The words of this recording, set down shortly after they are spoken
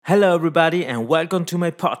Hello, everybody, and welcome to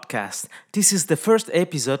my podcast. This is the first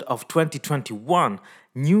episode of 2021.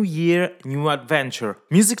 New year, new adventure.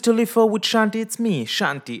 Music to live for with Shanti. It's me,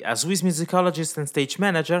 Shanti, a Swiss musicologist and stage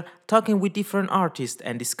manager, talking with different artists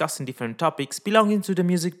and discussing different topics belonging to the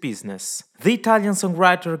music business. The Italian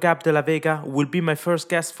songwriter Gab della Vega will be my first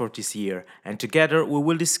guest for this year, and together we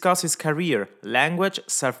will discuss his career, language,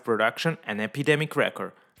 self production, and epidemic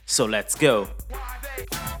record. So let's go!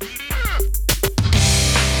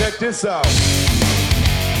 Check this out.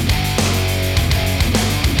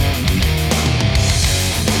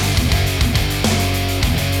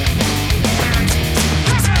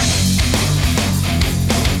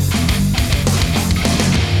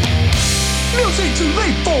 Music to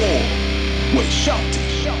live for with Shanti.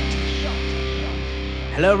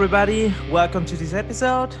 Hello, everybody. Welcome to this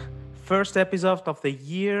episode. First episode of the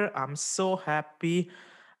year. I'm so happy.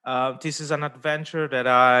 This is an adventure that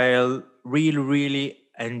I really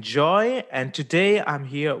enjoy. And today I'm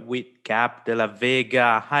here with Gab de la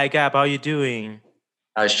Vega. Hi, Gab. How are you doing?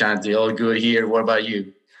 Hi, Shanti. All good here. What about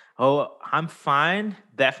you? Oh, I'm fine,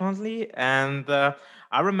 definitely. And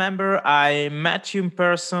I remember I met you in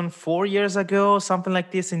person 4 years ago, something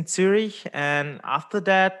like this in Zurich. And after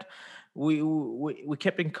that, we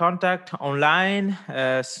kept in contact online,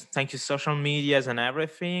 thank you social medias and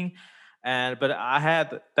everything. And but I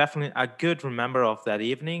had definitely a good remember of that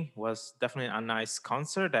evening. It was definitely a nice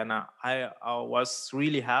concert, and I was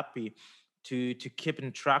really happy to keep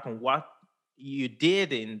in track on what you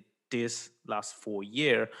did in this last 4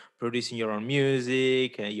 year, producing your own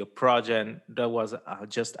music and your project. That was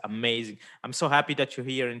just amazing. I'm so happy that you're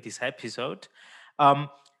here in this episode.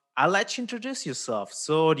 um, I'll let you introduce yourself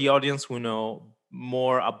so the audience will know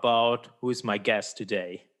more about who is my guest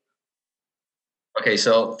today. Okay,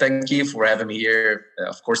 so thank you for having me here.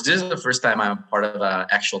 Of course, this is the first time I'm part of an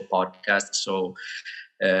actual podcast, so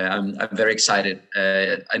I'm very excited.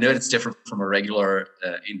 I know it's different from a regular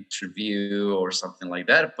interview or something like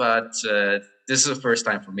that, but this is the first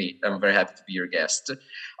time for me. I'm very happy to be your guest.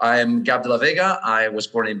 I'm Gab della Vega. I was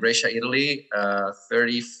born in Brescia, Italy,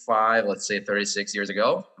 35, let's say 36 years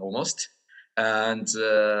ago, almost. And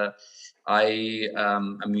I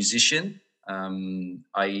am a musician.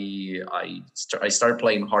 I started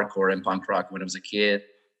playing hardcore and punk rock when I was a kid,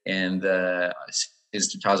 and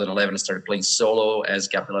since 2011 I started playing solo as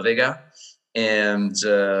Gab della Vega, and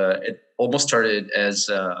it almost started as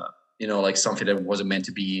like something that wasn't meant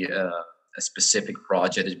to be a specific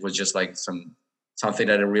project. It was just like something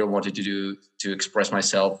that I really wanted to do to express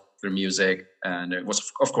myself through music, and it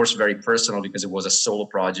was of course very personal because it was a solo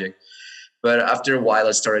project. But after a while,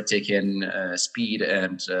 I started taking speed,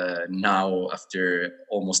 and now, after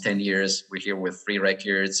almost 10 years, we're here with 3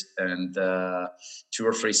 records and 2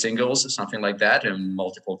 or 3 singles, something like that, and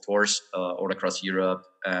multiple tours all across Europe,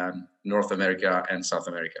 North America, and South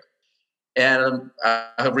America. And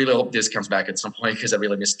I really hope this comes back at some point because I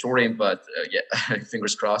really miss touring, but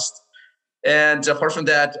fingers crossed. And apart from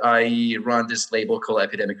that, I run this label called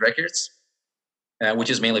Epidemic Records,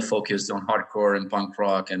 which is mainly focused on hardcore and punk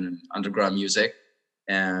rock and underground music.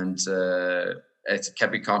 And it's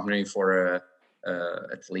kept me company for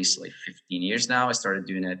at least like 15 years now. I started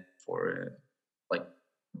doing it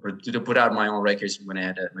to put out my own records when I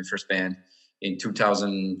had my first band in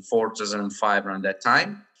 2004, 2005, around that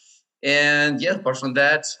time. And yeah, apart from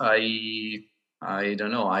that, I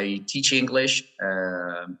don't know. I teach English.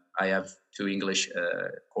 I have 2 English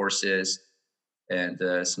courses,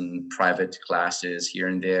 and some private classes here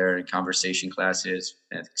and there, conversation classes,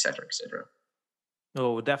 and et cetera, et cetera.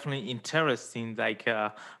 Oh, definitely interesting. Like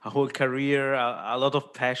a whole career, a lot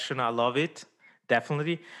of passion. I love it.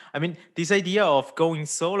 Definitely. I mean, this idea of going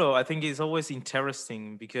solo, I think is always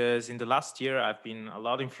interesting because in the last year, I've been a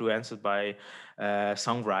lot influenced by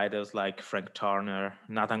songwriters like Frank Turner,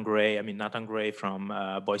 Nathan Gray. I mean, Nathan Gray from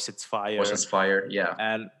Boys It's Was Fire. inspired, yeah.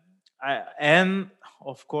 And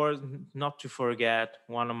of course, not to forget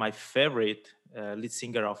one of my favorite lead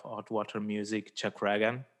singer of Hot Water Music, Chuck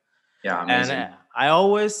Ragan. Yeah, And amazing. I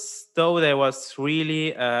always thought it was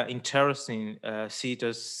really interesting see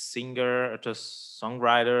the singer, the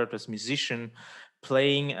songwriter, the musician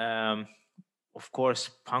playing, of course,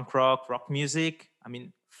 punk rock music. I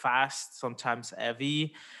mean, fast, sometimes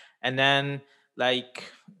heavy, and then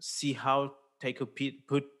like see how they could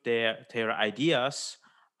put their ideas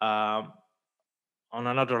um, on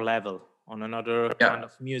another level, on another kind Yeah,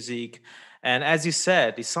 of music. And as you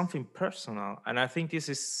said, it's something personal, and I think this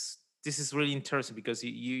is really interesting because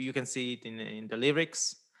you can see it in the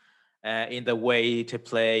lyrics, in the way they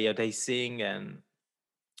play or they sing, and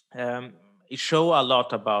um, it show a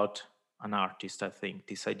lot about an artist. I think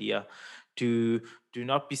this idea to do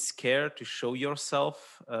not be scared to show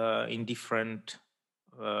yourself in different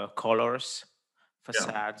colors, Yeah.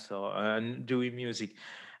 facades, or doing music.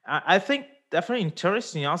 I think definitely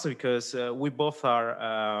interesting also because we both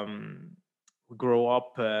are. We grow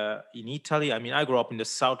up in Italy. I mean, I grew up in the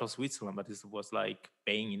south of Switzerland, but this was like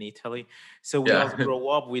being in Italy. So we Yeah. also grow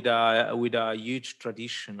up with a huge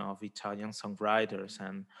tradition of Italian songwriters,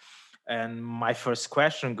 and my first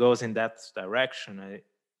question goes in that direction.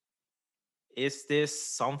 Is this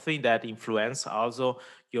something that influence also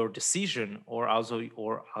your decision or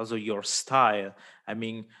also your style? I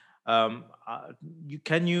mean,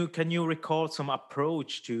 you recall some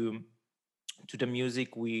approach to the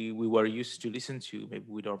music we were used to listen to, maybe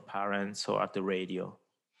with our parents or at the radio?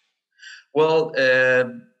 Well,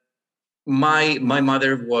 my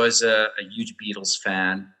mother was a huge Beatles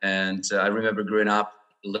fan, and I remember growing up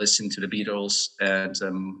listening to the Beatles, and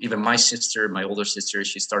even my sister, my older sister,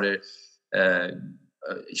 she started. Uh,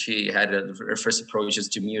 she had her first approaches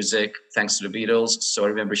to music thanks to the Beatles. So I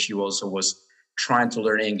remember she also was trying to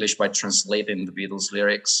learn English by translating the Beatles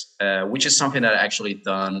lyrics, which is something that I actually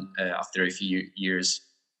done after a few years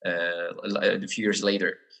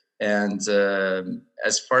later. And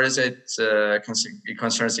as far as it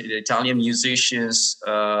concerns the Italian musicians,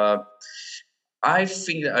 I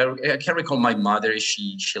think I can recall my mother.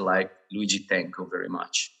 She liked Luigi Tenco very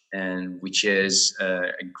much, and which is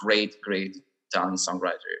a great Italian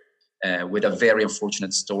songwriter. With a very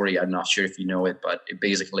unfortunate story. I'm not sure if you know it, but it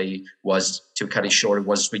basically was, to cut it short,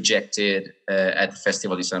 was rejected at the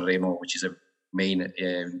Festival di Sanremo, which is a main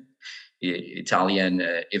Italian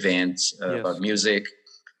event about Yes. music,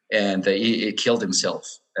 and he killed himself.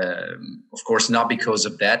 Of course, not because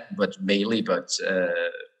of that, but mainly, but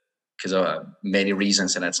because of many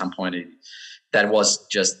reasons. And at some point, that was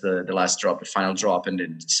just the last drop, the final drop, and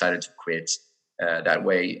then decided to quit that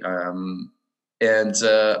way.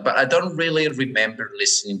 But I don't really remember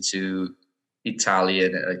listening to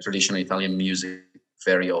Italian, traditional Italian music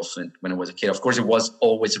very often when I was a kid. Of course, it was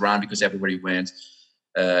always around because everywhere you went,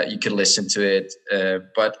 you could listen to it.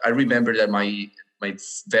 But I remember that my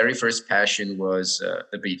very first passion was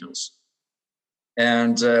the Beatles.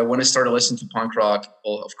 And when I started listening to punk rock,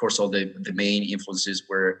 of course, all the main influences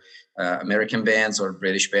were American bands or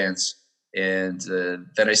British bands. And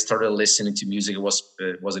then I started listening to music.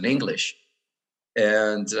 It was in English,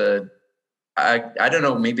 and I don't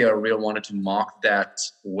know. Maybe I really wanted to mock that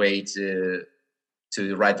way to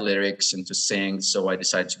write lyrics and to sing. So I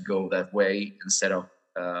decided to go that way instead of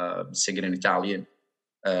singing in Italian.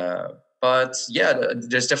 Uh, but yeah,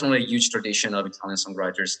 there's definitely a huge tradition of Italian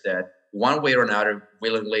songwriters that, one way or another,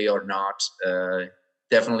 willingly or not,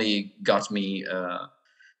 definitely got me,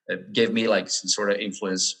 gave me like some sort of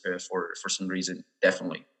influence for some reason.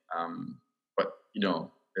 Definitely. But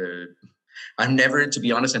I've never, to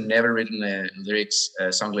be honest, I've never written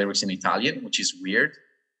song lyrics in Italian, which is weird.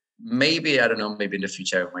 Maybe, I don't know, maybe in the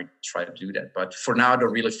future I might try to do that. But for now, I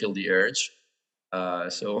don't really feel the urge.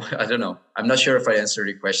 So I don't know. I'm not sure if I answered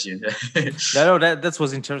your question. No, that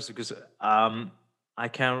was interesting because I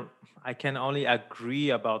can I can only agree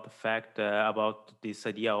about the fact about this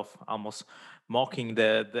idea of almost mocking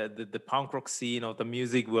the punk rock scene or the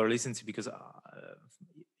music we're listening to because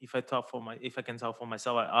if I can talk for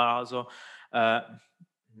myself, I also uh,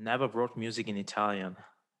 never wrote music in Italian.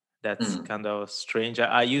 That's Hmm, kind of strange.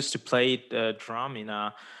 I used to play drum in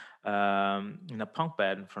a punk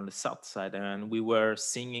band from the south side, and we were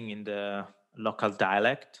singing in the local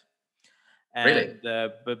dialect. really? And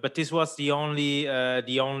but this was the only I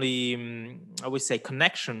would say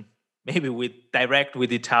connection maybe with direct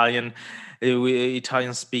with Italian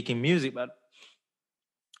speaking music. But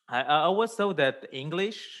I always thought that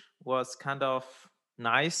English was kind of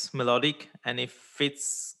nice, melodic, and it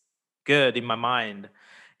fits good in my mind.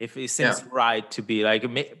 If it Yeah. seems right to be like,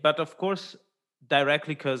 but of course,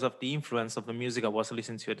 directly because of the influence of the music I was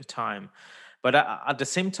listening to at the time. But at the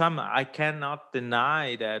same time, I cannot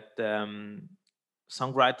deny that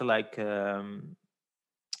songwriter like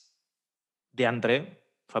De André,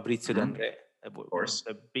 Fabrizio De Hmm. André, Of one of course.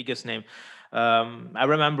 the biggest name. I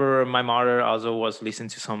remember my mother also was listening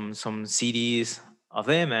to some CDs of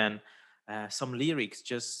him, and some lyrics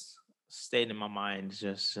just stayed in my mind,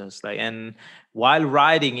 just like. And while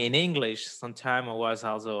writing in English, sometime I was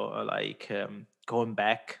also like going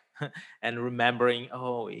back and remembering,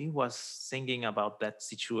 oh, he was singing about that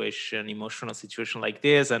situation, emotional situation like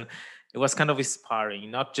this, and it was kind of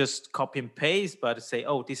inspiring, not just copy and paste, but say,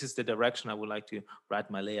 oh, this is the direction I would like to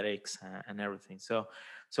write my lyrics and everything. So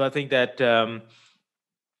I think that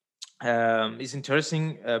It's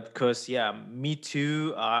interesting because yeah, me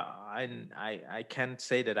too. I can't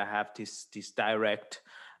say that I have this direct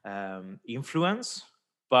influence,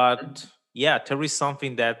 but yeah, there is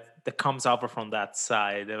something that comes over from that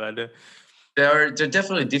side. There are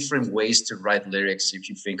definitely different ways to write lyrics if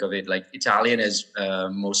you think of it. Like Italian is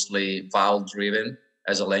mostly vowel driven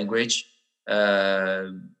as a language. Uh,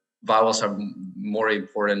 Vowels are more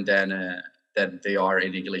important than they are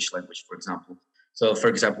in English language, for example. So, for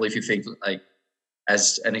example, if you think like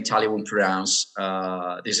as an Italian would pronounce,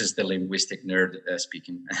 this is the linguistic nerd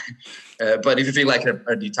speaking. But if you think like an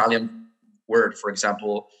Italian word, for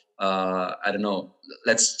example, I don't know.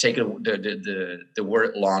 Let's take the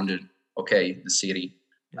word London. Okay, the city.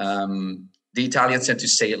 Yes. The Italians tend to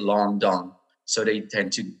say London, so they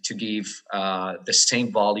tend to give the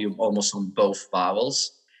same volume almost on both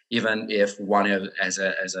vowels, even if one as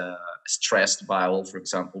a stressed vowel, for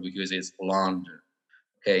example, because it's London.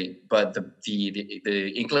 Okay, but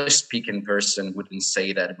the English speaking person wouldn't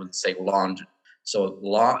say that; it would say London. So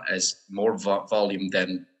law has more volume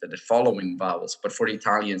than the following vowels. But for the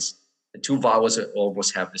Italians, the two vowels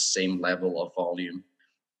almost have the same level of volume,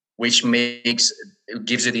 which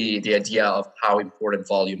gives you the idea of how important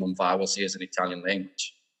volume on vowels is in Italian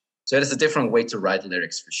language. So it's a different way to write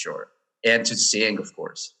lyrics for sure, and to sing, of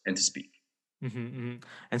course, and to speak.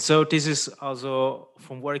 And so this is also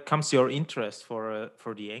from where it comes your interest for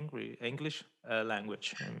the English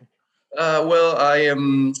language. I mean. Well, I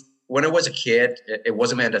am. When I was a kid, it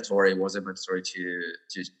wasn't mandatory. It wasn't mandatory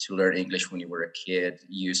to learn English when you were a kid.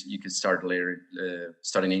 You could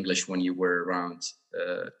studying English when you were around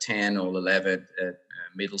 10 or 11 at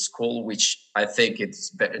middle school, which I think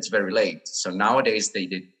it's very late. So nowadays they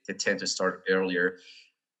tend to start earlier,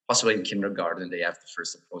 possibly in kindergarten. They have the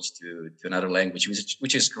first approach to another language,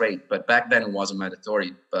 which is great. But back then it wasn't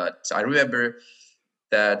mandatory. But I remember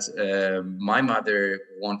that my mother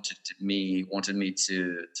wanted me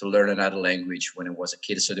to learn another language when I was a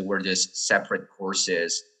kid. So there were these separate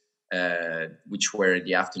courses, which were in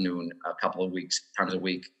the afternoon, a couple of times a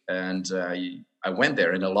week, and I went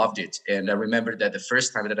there and I loved it. And I remember that the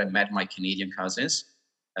first time that I met my Canadian cousins,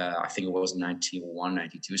 I think it was 91,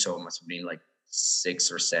 92, so it must have been like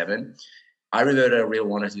 6 or 7. I remember that I really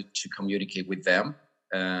wanted to communicate with them,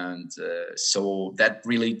 and so that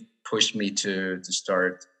really pushed me to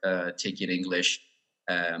start taking English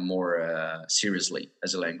more seriously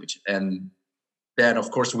as a language. And then, of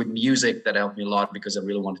course, with music, that helped me a lot because I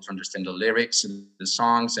really wanted to understand the lyrics and the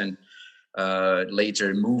songs, and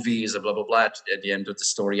later movies, blah blah blah. At the end of the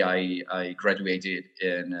story, I graduated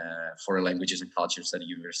in foreign languages and cultures at the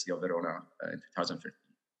University of Verona in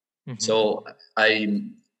 2015. So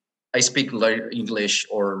I speak English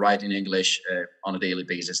or write in English on a daily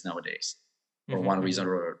basis nowadays, for one reason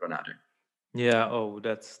or another. Yeah. Oh,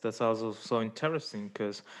 that's also so interesting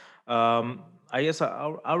because I guess I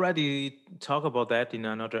already talk about that in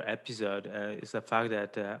another episode. Is the fact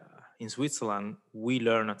that in Switzerland we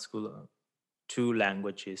learn at school two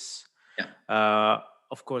languages. Yeah.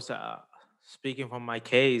 Of course, speaking from my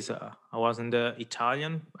case, I was in the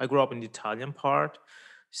Italian. I grew up in the Italian part,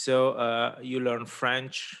 so you learn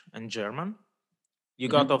French and German. You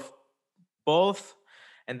got of both,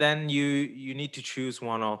 and then you need to choose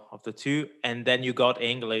one of the two, and then you got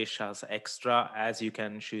English as extra, as you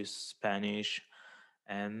can choose Spanish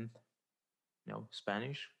and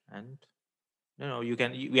Spanish and you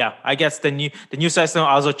can yeah, I guess the new system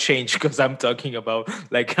also changed because I'm talking about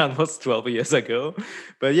like almost 12 years ago.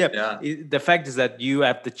 But yeah, Yeah. the fact is that you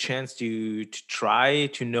have the chance to try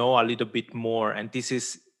to know a little bit more, and this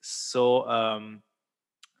is so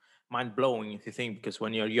mind blowing if you think, because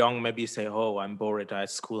when you're young, maybe you say, "Oh, I'm bored at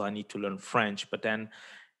school. I need to learn French." But then,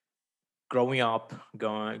 growing up,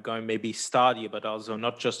 going maybe study, but also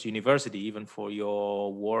not just university, even for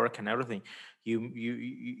your work and everything. You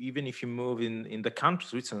even if you move in the country,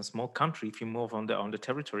 Switzerland, a small country, if you move on the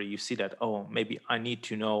territory, you see that, oh, maybe I need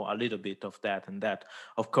to know a little bit of that and that.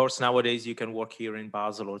 Of course, nowadays you can work here in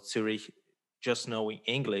Basel or Zurich just knowing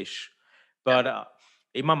English, but.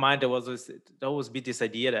 In my mind, there always be this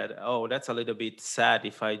idea that, oh, that's a little bit sad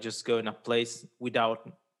if I just go in a place without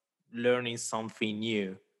learning something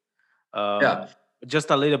new. Yeah. Just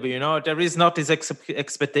a little bit, there is not this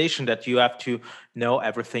expectation that you have to know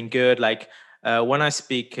everything good. Like when I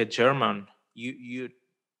speak German, you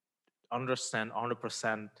understand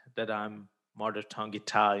 100% that I'm mother tongue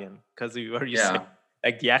Italian because you say Yeah.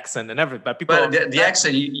 like the accent and everything. But people But the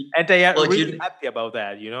accent, and they are like really happy about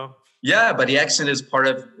that. yeah, but the accent is part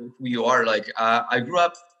of who you are. Like I grew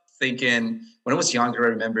up thinking when I was younger, I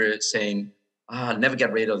remember saying, "I'll never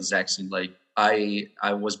get rid of this accent." Like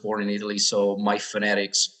I was born in Italy, so my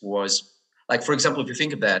phonetics was like, for example, if you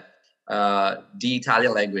think of that, the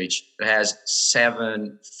Italian language has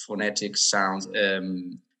 7 phonetic sounds,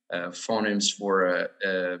 phonemes for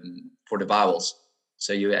the vowels.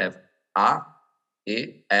 So you have a,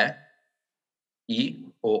 e, I,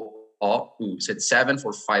 O, U. So it's 7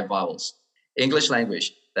 for 5 vowels. English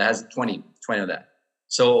language that has 20 of that.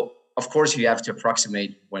 So of course you have to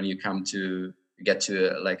approximate when you come to get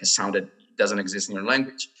to like a sound that doesn't exist in your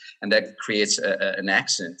language, and that creates an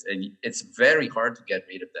accent, and it's very hard to get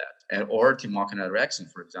rid of that, or to mock another accent,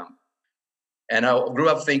 for example. And I grew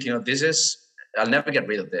up thinking, I'll never get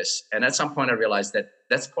rid of this. And at some point I realized that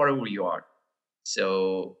that's part of who you are.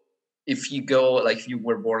 So if you go, like if you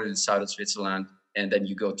were born in the south of Switzerland and then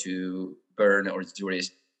you go to Bern or Zurich,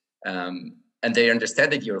 and they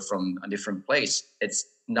understand that you're from a different place, it's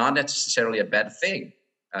not necessarily a bad thing.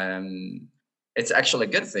 It's actually a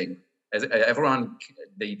good thing. Everyone,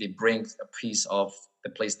 they bring a piece of the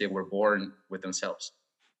place they were born with themselves.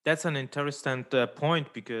 That's an interesting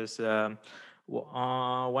point because when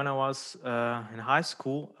I was in high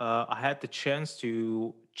school, I had the chance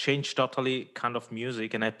to change totally kind of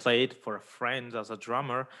music, and I played for a friend as a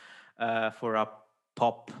drummer for a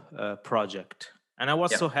pop project, and I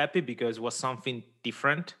was Yeah. so happy because it was something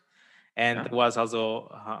different, and Yeah. it was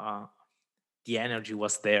also the energy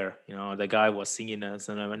was there. The guy was singing us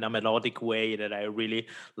in a melodic way that I really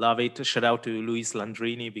love it. Shout out to Luis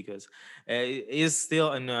Landrini because he's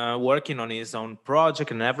still working on his own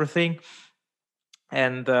project and everything.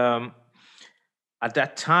 And at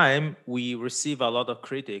that time, we received a lot of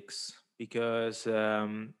critics because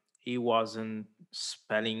he wasn't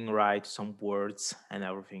spelling right some words and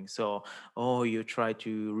everything. So, oh, you try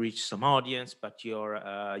to reach some audience, but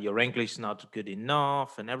your English is not good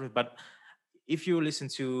enough and everything. But if you listen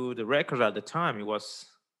to the record at the time, it was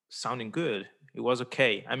sounding good. It was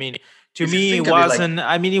okay. I mean, to If you me, it think of it like, wasn't.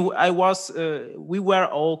 I mean, I was. We were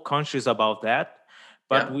all conscious about that,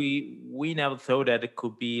 but yeah, we never thought that it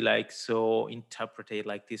could be like so interpreted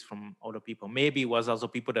like this from other people. Maybe it was also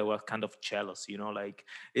people that were kind of jealous. Like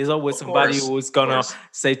there's always somebody who's of gonna course.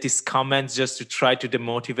 say these comments just to try to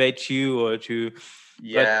demotivate you or to. But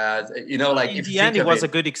Yeah, like in if you the end, think it of was it,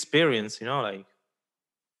 a good experience. Like.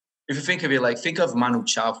 if you think of it, like think of Manu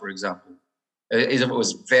Chao, for example. It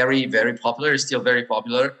was very, very popular. It's still very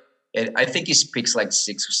popular. And I think he speaks like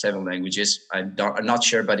 6 or 7 languages. I'm not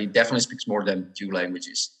sure, but he definitely speaks more than 2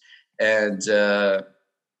 languages. And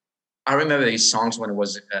I remember his songs when I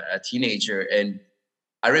was a teenager, and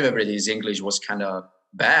I remember that his English was kind of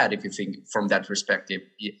bad if you think from that perspective.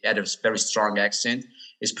 He had a very strong accent.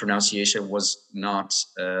 His pronunciation was not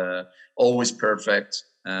always perfect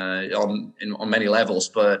on many levels,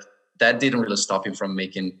 but that didn't really stop him from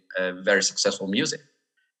making very successful music.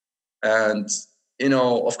 And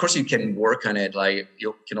of course, you can work on it. Like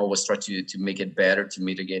you can always try to make it better, to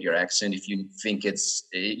mitigate your accent if you think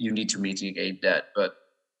you need to mitigate that. But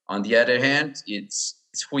on the other hand, it's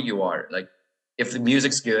who you are. Like if the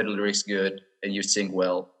music's good, the lyrics good, and you sing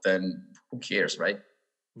well, then who cares, right?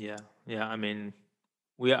 Yeah, yeah. I mean,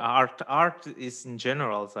 we art is in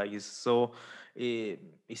general it's like eh,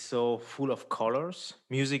 it's so full of colors.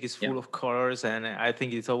 Music is Yeah. full of colors, and I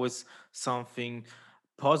think it's always something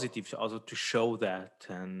positive also to show that.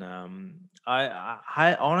 And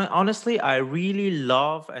honestly, I really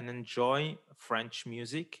love and enjoy French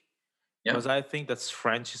music Yeah. because I think that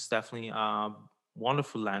French is definitely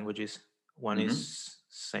wonderful languages when Mm-hmm. it's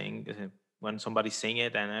saying when somebody sing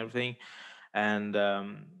it and everything. And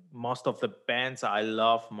most of the bands I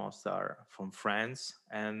love most are from France.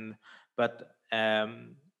 And but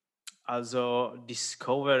also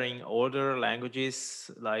discovering other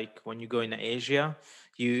languages, like when you go in Asia,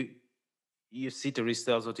 you you see there is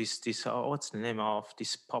also this what's the name of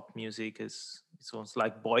this pop music is it sounds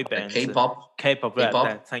like boy Like bands, K-pop, K-pop.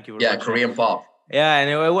 K-pop. Thank you very Yeah, much. Yeah. Korean pop. Yeah, and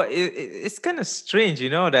it's kind of strange,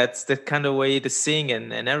 that's the kind of way to sing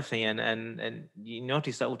and everything, and you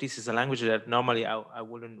notice that this is a language that normally I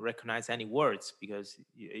wouldn't recognize any words because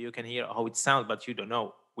you can hear how it sounds, but you don't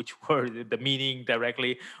know which word the meaning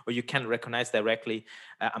directly, or you can recognize directly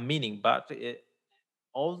a meaning. But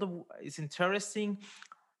it's interesting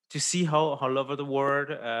to see how all over the world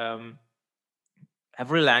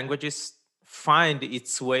every language is find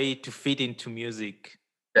its way to fit into music.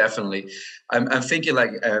 Definitely. I'm thinking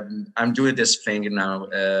like I'm doing this thing now.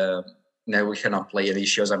 Now we cannot play any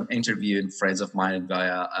shows. I'm interviewing friends of mine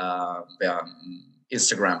via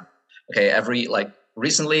Instagram. Okay, every like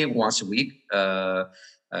recently once a week,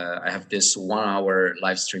 I have this 1 hour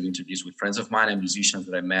live stream interviews with friends of mine and musicians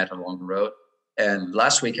that I met along the road. And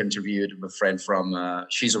last week I interviewed a friend from,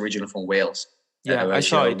 she's originally from Wales. Yeah, I She,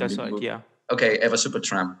 saw it. I saw it. Yeah. okay, Eva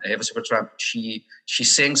Supertramp. Eva Supertramp, she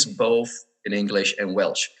sings both in English and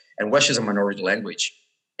Welsh. And Welsh is a minority language.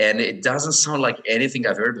 And it doesn't sound like anything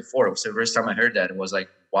I've heard before. It was the first time I heard that. It was like,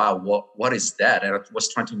 wow, what is that? And I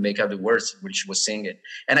was trying to make out the words when she was singing it.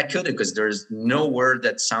 And I couldn't, because there's no word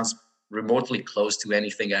that sounds remotely close to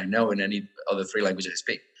anything I know in any other three languages I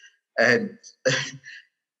speak. And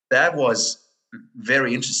that was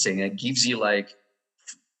very interesting. It gives you, like,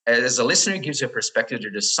 as a listener, it gives you a perspective that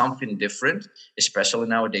there's something different, especially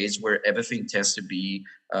nowadays where everything tends to be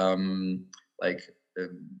like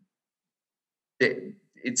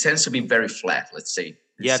it tends to be very flat. Let's say.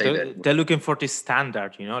 Yeah, Say that. they're looking for this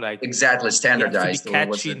standard, like Exactly you have to be standardized.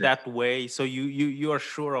 catchy in that way, so you are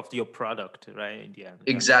sure of your product, right? Yeah.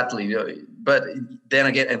 Exactly. But then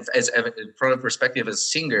again, from a perspective as a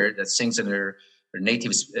singer that sings in her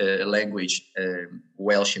native language,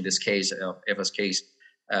 Welsh in this case, Eva's case,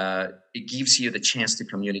 it gives you the chance to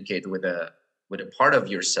communicate with a part of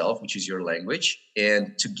yourself, which is your language,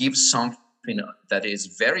 and to give something that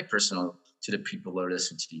is very personal to the people that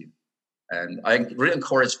listen to you. And I really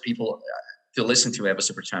encourage people to listen to Eva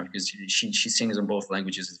Supertramp, because she sings in both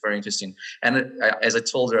languages. It's very interesting. And as I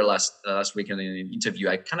told her last week in an interview,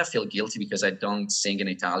 I kind of feel guilty because I don't sing in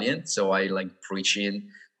Italian. So I like preaching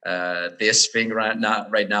this thing right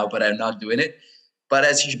now, but I'm not doing it. But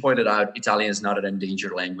as she pointed out, Italian is not an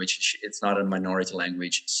endangered language. It's not a minority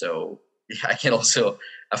language. So I can also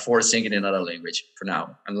afford singing in another language for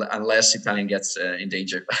now, unless Italian gets in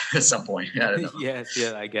danger at some point. I don't know. Yes,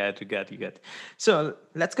 yeah, I get, you get. So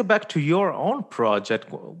let's go back to your own project.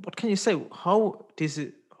 What can you say? How this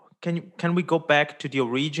is? Can we go back to the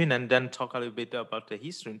origin and then talk a little bit about the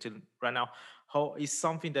history until right now? How is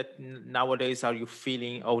something that nowadays are you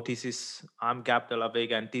feeling? Oh, this is I'm Gab de la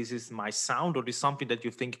Vega and this is my sound, or is something that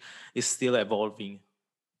you think is still evolving?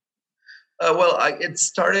 Well, it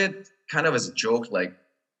started kind of as a joke. Like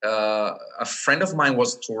a friend of mine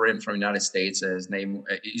was touring from the United States. His name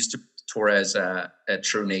he used to tour as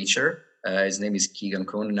True Nature. His name is Keegan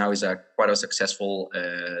Kuhn. Now he's quite a successful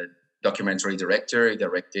documentary director. He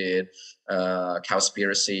directed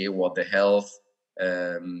Cowspiracy, What the Health,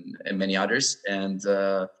 and many others. And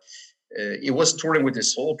he was touring with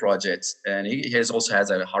his solo project, and he also has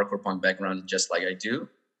a hardcore punk background, just like I do.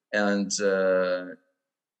 And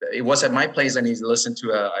it was at my place, and he listened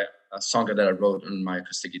to a song that I wrote on my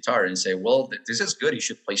acoustic guitar, and say, "Well, this is good. You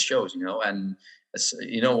should play shows, And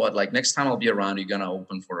you know what? Like next time I'll be around, you're gonna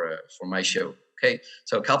open for my show." Okay.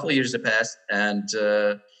 So a couple of years have passed, and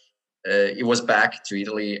he was back to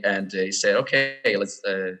Italy, and he said, "Okay,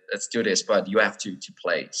 let's do this, but you have to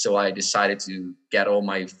play." So I decided to get all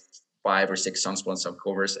my 5 or 6 songs plus some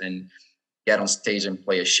covers and get on stage and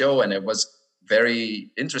play a show, and it was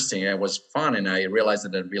very interesting. It was fun, and I realized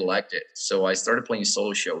that I really liked it. So I started playing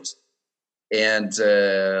solo shows, and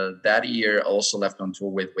that year I also left on tour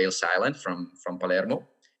with Wales Island from Palermo,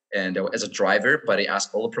 and as a driver. But I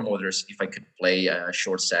asked all the promoters if I could play a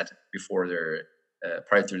short set before their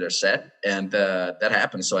prior to their set, and that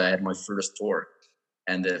happened. So I had my first tour,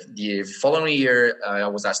 and the following year I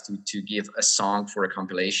was asked to give a song for a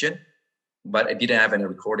compilation, but I didn't have any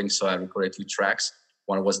recording, so I recorded 2 tracks.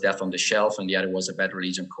 One was Death on the Shelf, and the other was a Bad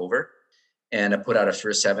Religion cover. And I put out a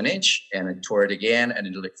first 7-inch, and I toured again. And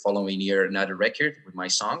in the following year, another record with my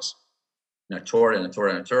songs. And I toured and I toured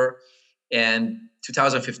and I toured. And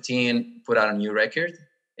 2015, put out a new record.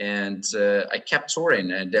 And I kept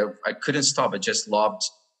touring, and I couldn't stop. I just loved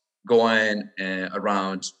going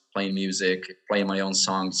around, playing music, playing my own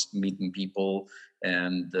songs, meeting people,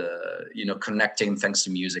 and connecting thanks to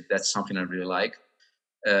music. That's something I really like.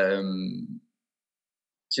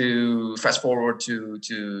 To fast forward to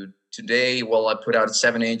today, well, I put out a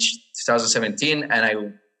 7-inch 2017, and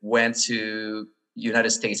I went to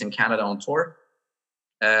United States and Canada on tour.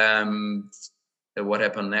 What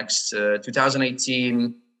happened next?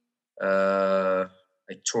 2018, I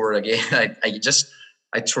toured again.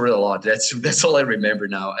 I toured a lot. That's all I remember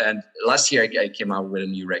now. And last year I came out with a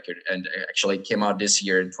new record, and actually it came out this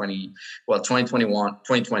year in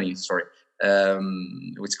 2020. Sorry,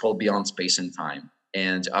 it's called Beyond Space and Time.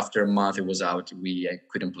 And after a month it was out, I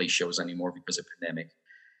couldn't play shows anymore because of pandemic.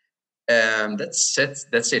 That's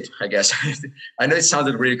it, I guess. I know it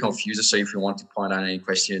sounded really confusing, so if you want to point out any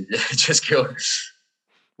question, just go.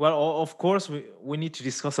 Well, of course, we need to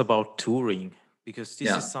discuss about touring, because this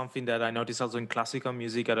Yeah. is something that I notice also in classical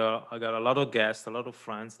music. I got a lot of guests, a lot of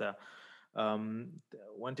friends that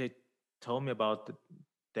when they told me about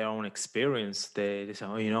their own experience. They say,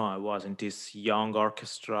 oh, I was in this young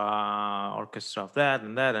orchestra of that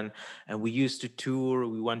and that, and we used to tour.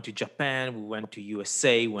 We went to Japan, we went to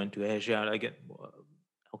USA, went to Asia. Again,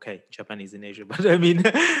 okay, Japan is in Asia, but I mean,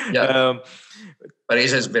 Yeah, um, but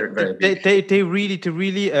Asia is very very big. they really to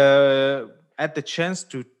really had the chance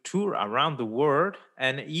to tour around the world.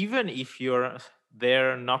 And even if you're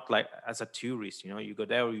there not like as a tourist, you go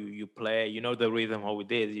there, you play, the rhythm, how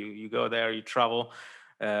it is. You go there, you travel,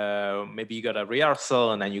 maybe you got a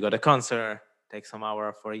rehearsal, and then you got a concert, take some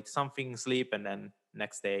hour for eat something, sleep, and then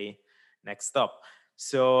next day, next stop.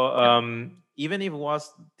 So Yeah, even if it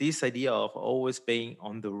was this idea of always being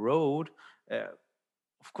on the road,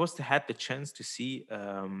 of course they had the chance to see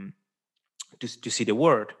to see the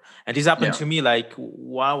world. And this happened yeah, to me like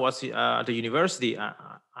while I was at the university.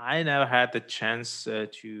 I never had the chance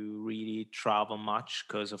to really travel much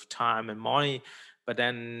because of time and money. But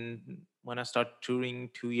then when I started touring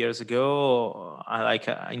 2 years ago, I like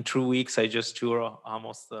in 2 weeks I just tour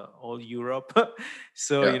almost all Europe.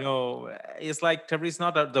 So yeah, it's like there is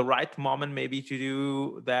not the right moment maybe to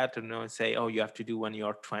do that, say, oh, you have to do when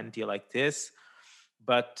you're 20 like this.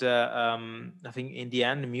 But I think in the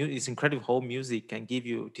end, it's incredible how music can give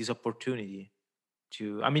you this opportunity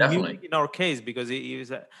to. I mean, definitely. music in our case, because it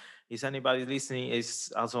is anybody listening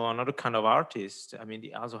is also another kind of artist. I mean,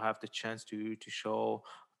 they also have the chance to show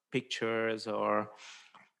pictures or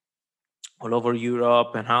all over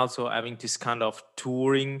Europe, and also having this kind of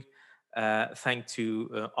touring thanks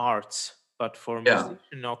to arts. But for a Yeah, musician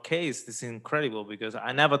in our case, this is incredible because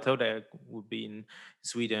I never thought I would be in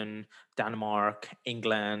Sweden, Denmark,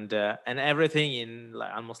 England, and everything in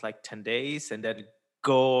like almost like 10 days, and then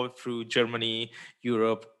go through Germany,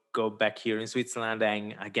 Europe, go back here in Switzerland,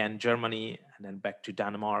 and again Germany, and then back to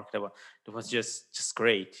Denmark. That was just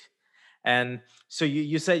great. And so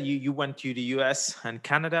you said you went to the US and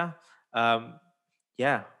Canada. Um,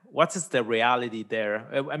 yeah, what is the reality there?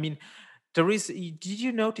 I mean, did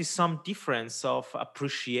you notice some difference of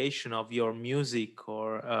appreciation of your music,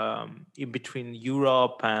 or in between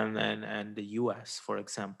Europe and the US, for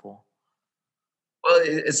example? well,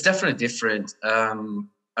 it's definitely different.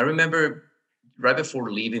 I remember right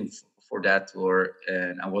before leaving for that tour,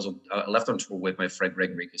 and I left on tour with my friend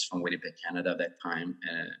Gregory, who's from Winnipeg, Canada at that time.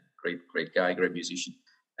 Great guy, great musician.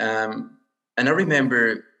 And I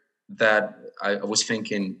remember that I was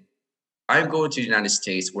thinking, I'm going to the United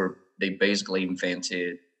States where they basically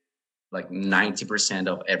invented like 90%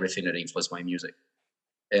 of everything that influenced my music.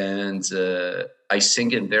 And I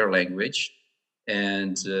sing in their language,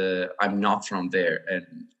 and I'm not from there. And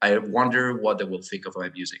I wonder what they will think of my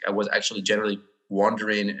music. I was actually generally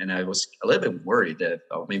wondering, and I was a little bit worried that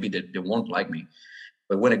maybe they won't like me.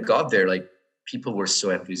 But when I got there, like people were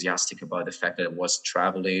so enthusiastic about the fact that I was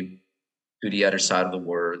traveling to the other side of the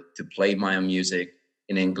world to play my own music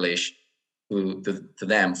in English to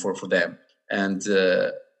them for them. And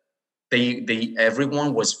they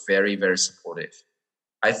everyone was very very supportive.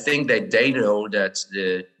 I think that they know that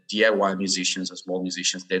the DIY musicians or small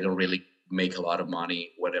musicians, they don't really make a lot of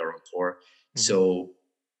money when they're on tour. Hmm. So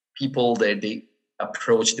people they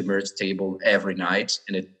approach the merch table every night,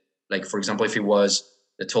 and it, like for example, if it was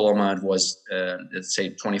the total amount was let's say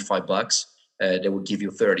 $25, they would give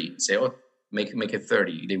you 30 and say, oh, make it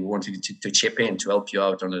 30. They wanted to chip in to help you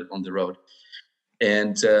out on the road.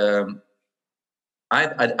 And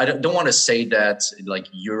I don't want to say that like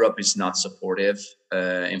Europe is not supportive.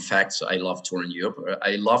 In fact, I love touring Europe.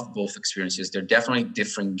 I love both experiences. They're definitely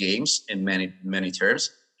different games in many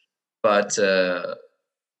terms, but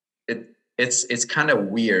it's kind of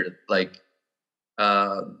weird. Like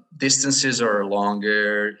distances are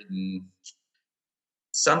longer.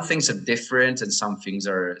 Some things are different, and some things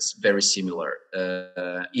are very similar.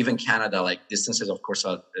 Even Canada, like distances, of course,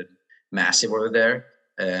 are massive over there.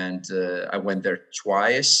 And I went there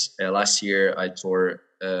twice. Last year, I toured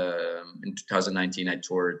in 2019. I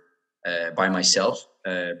toured by myself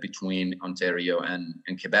between Ontario and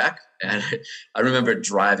Quebec, and I remember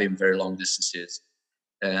driving very long distances.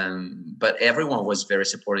 But everyone was very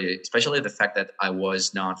supportive, especially the fact that I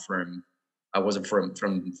wasn't from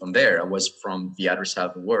there. I was from the other side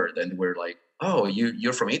of the world, and we're like, "Oh,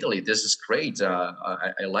 you're from Italy. This is great.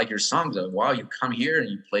 I like your songs. Wow, you come here and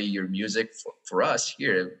you play your music for us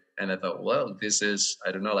here." And I thought, well, this is,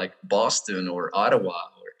 I don't know, like Boston or Ottawa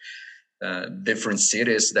or different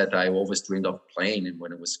cities that I always dreamed of playing in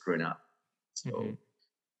when I was growing up. Hmm. So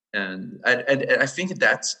and I think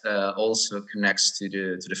that also connects to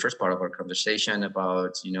the first part of our conversation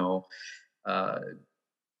about uh,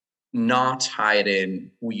 not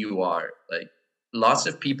hiding who you are. Like lots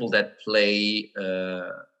of people that play.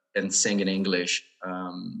 and sing in English.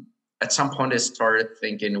 At some point, I started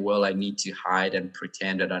thinking, well, I need to hide and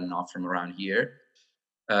pretend that I'm not from around here.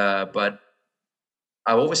 But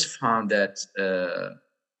I've always found that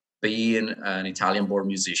being an Italian-born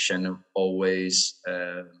musician always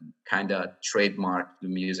kind of trademarked the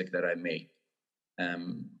music that I made.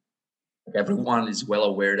 Um, Everyone is well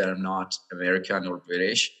aware that I'm not American or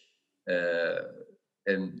British, uh,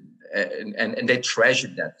 and they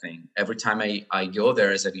treasured that thing. Every time I go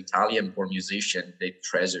there as an Italian-born musician, they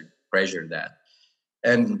treasure that.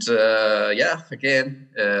 And yeah, again,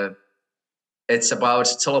 it's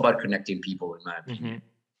all about connecting people, in my Hmm. opinion.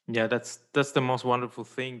 Yeah, that's the most wonderful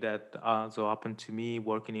thing that also happened to me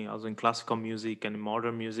working also in classical music and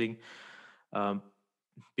modern music, um,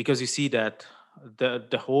 because you see that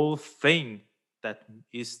the whole thing that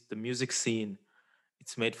is the music scene,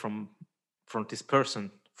 it's made from this person,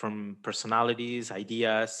 from personalities,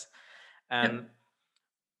 ideas, and Yep.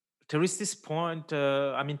 there is this point.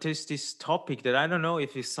 I mean, there's this topic that I don't know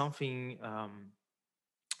if it's something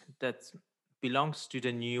that belongs to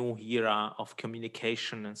the new era of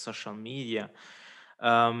communication and social media.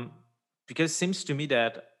 Um, because it seems to me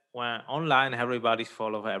that when online everybody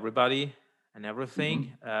follow everybody and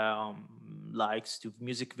everything, Hmm. likes to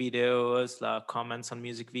music videos, comments on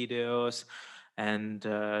music videos, and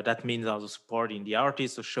that means also supporting the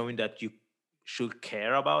artist or showing that you should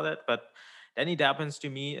care about it. But then it happens to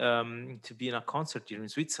me to be in a concert here in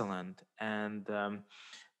Switzerland, and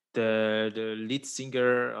the lead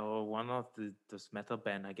singer or one of this metal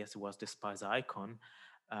band, I guess it was the Spice Icon,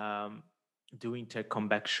 um, doing their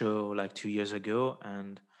comeback show like 2 years ago,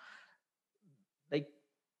 and like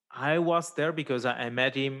I was there because I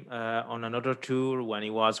met him on another tour when he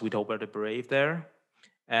was with Over the Brave there,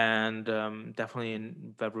 and definitely a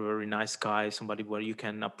very very nice guy, somebody where you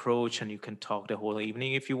can approach and you can talk the whole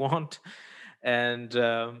evening if you want, and.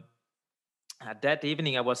 That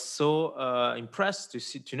evening, I was so impressed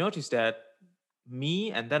to notice that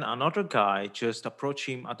me and then another guy just approach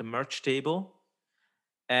him at the merch table,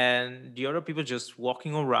 and the other people just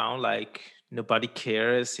walking around like nobody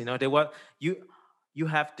cares. You know, they were you you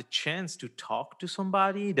have the chance to talk to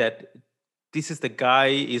somebody that this is the guy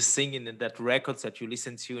is singing in that records that you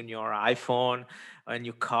listen to in your iPhone or in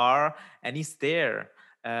your car, and he's there.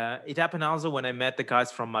 It happened also when I met the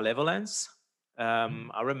guys from Malevolence.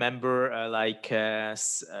 I remember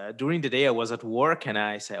during the day I was at work and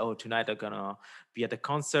I said, "Oh, tonight I'm gonna be at the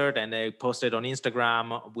concert," and they posted on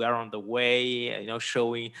Instagram, "We are on the way,"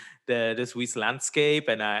 showing the Swiss landscape,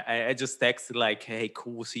 and I just texted like, "Hey,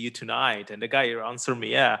 cool, see you tonight," and the guy answered me,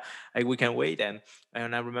 "Yeah, we can wait," and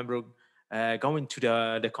I remember going to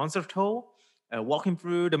the concert hall, walking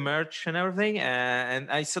through the merch and everything, and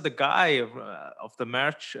I saw the guy of the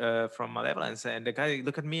merch from Malevolence, and the guy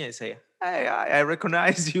looked at me and say, "Hey, I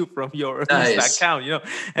recognize you from your Insta Nice. account,"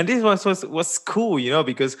 and this was cool,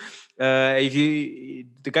 because if you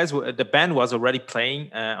the band was already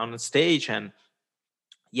playing on the stage, and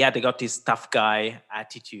yeah, they got this tough guy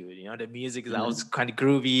attitude. The music is always Hmm. kind of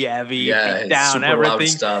groovy, heavy, Yeah, beat it's down, super loud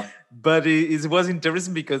everything. stuff. But it was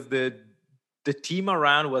interesting because the team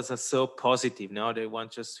around was so positive. They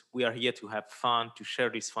want just we are here to have fun, to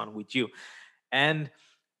share this fun with you, and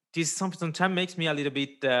this sometimes makes me a little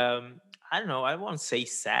bit. I don't know. I won't say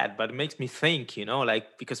sad, but it makes me think.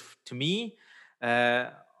 Like because to me,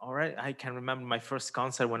 uh, all right, I can remember my first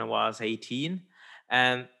concert when I was 18,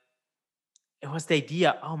 and it was the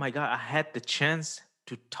idea, oh my god, I had the chance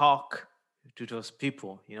to talk to those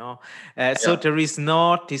people. So Yeah. there is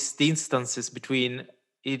not these instances between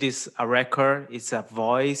it is a record, it's a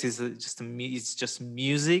voice, it's just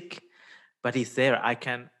music, but it's there. I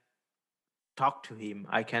can talk to him,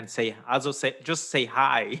 I can say, also say, just say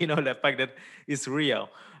hi. The fact that it's real.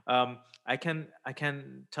 I can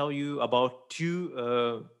tell you about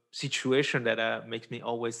two situation that makes me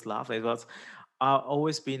always laugh. It was I've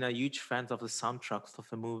always been a huge fan of the soundtracks of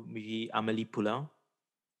the movie Amélie Poulain.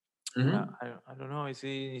 Hmm. I don't know, is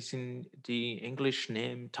in the English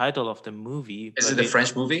name title of the movie, Is it but the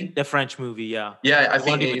French movie? the French movie, yeah, Yeah, I the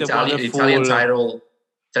one think with the Italian wonderful, title.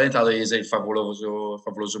 Italian title is Il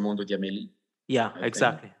favoloso mondo di Amélie. yeah, I think.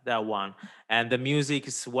 exactly that one. And the music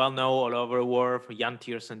is well known all over the world. Jan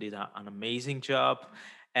Tiersen did an amazing job.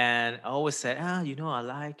 And I always said, I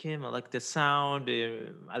like him. I like the sound.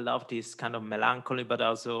 I love this kind of melancholy, but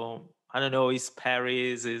also, I don't know, it's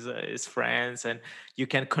Paris, is France, and you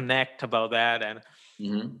can connect about that.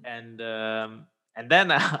 Hmm. And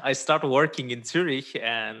then I started working in Zurich,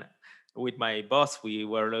 and with my boss, we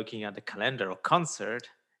were looking at the calendar of concert,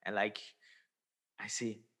 and like I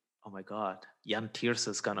see, oh my God, Jan Tierse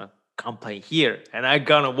is gonna come play here, and I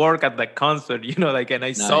gonna work at the concert, like, and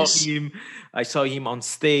Nice. I saw him on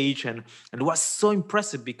stage, and it was so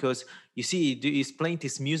impressive because you see he's playing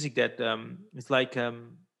this music that it's like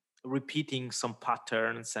repeating some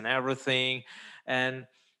patterns and everything, and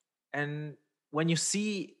and when you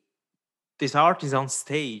see this artist on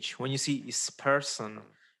stage, when you see his person,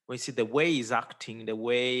 when you see the way he's acting, the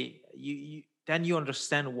way then you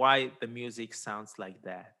understand why the music sounds like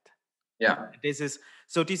that. Yeah. This is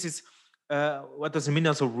this is what does it mean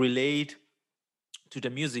also relate to the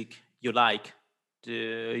music you like.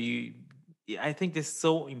 You, I think this is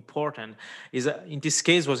so important. Is in this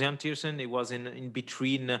case was Jan Tiersen. It was in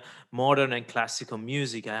between modern and classical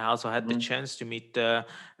music. I also had the Hmm. chance to meet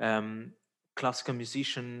classical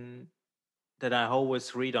musician that I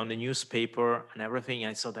always read on the newspaper and everything.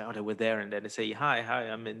 I saw that they were there, and then they say, "Hi, hi,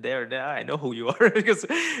 I'm in there. There, I know who you are," because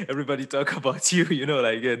everybody talk about you,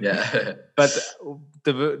 like. Yeah. But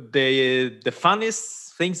the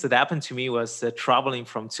funniest things that happened to me was traveling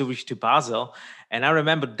from Zurich to Basel, and I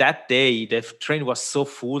remember that day the train was so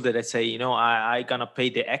full that I say, I gonna pay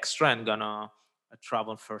the extra and gonna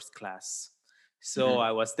travel first class. So Hmm.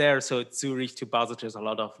 I was there. So Zurich to Basel, there's a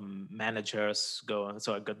lot of managers go.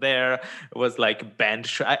 So I got there. It was like band.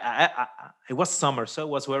 It was summer, so I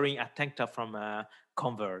was wearing a tank top from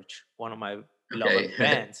Converge, one of my beloved Okay.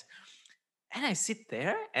 bands. And I sit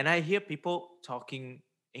there and I hear people talking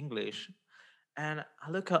English. And I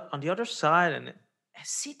look on the other side, and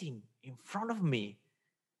sitting in front of me,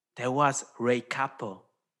 there was Ray Capo.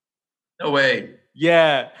 No way.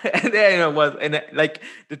 Yeah, and then it was, and like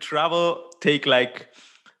the travel take like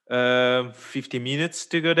 50 minutes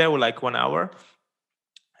to go there, or like 1 hour.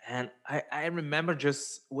 And I remember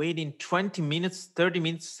just waiting 20 minutes, 30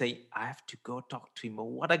 minutes to say, I have to go talk to him.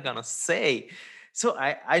 What I gonna say? So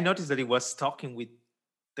I noticed that he was talking with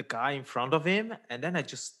the guy in front of him. And then I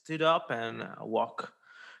just stood up and walk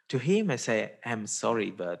to him. I say, I'm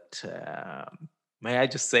sorry, but may I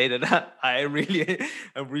just say that I'm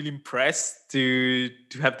really impressed to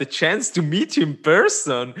have the chance to meet you in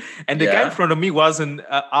person. And the guy in Yeah. front of me wasn't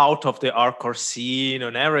out of the hardcore scene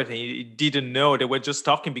and everything. He didn't know. They were just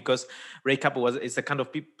talking because Ray Kappa is the kind of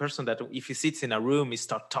person that if he sits in a room, he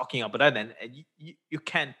start talking about that, and you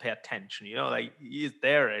can't pay attention. Like he's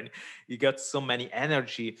there and he got so many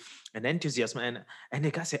energy and enthusiasm. And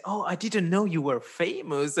the guy said, "Oh, I didn't know you were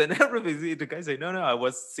famous," and everything. The guy said, "No, no, I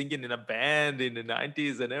was singing in a band in the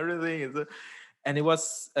 '90s and everything." And it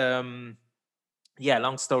was, yeah.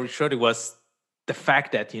 Long story short, it was the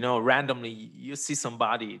fact that randomly you see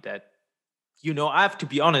somebody that I have to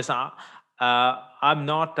be honest. I'm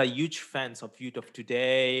not a huge fan of Youth of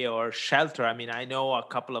Today or Shelter. I mean, I know a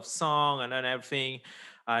couple of songs and then everything.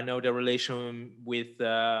 I know the relation with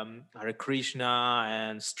Hare Krishna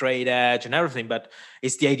and Straight Edge and everything, but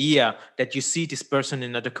it's the idea that you see this person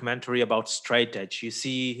in a documentary about Straight Edge. You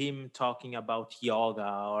see him talking about yoga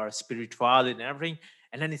or spirituality and everything,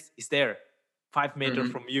 and then it's there, 5 meters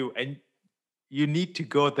Hmm. from you, and you need to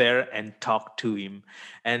go there and talk to him.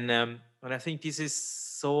 And I think this is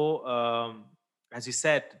so, as you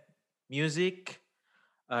said, music,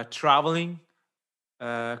 traveling,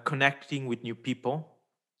 connecting with new people.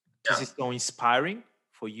 This Yeah. is so inspiring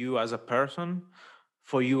for you as a person,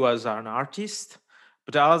 for you as an artist,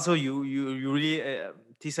 but also you really,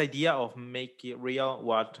 this idea of make it real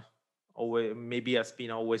what always maybe has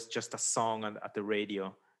been always just a song at the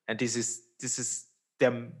radio. And this is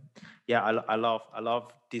them. Yeah, I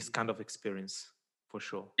love this kind of experience for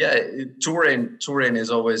sure. Yeah. Touring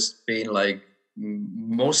has always been like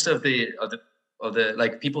most of the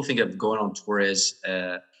like people think of going on tour as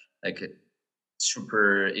like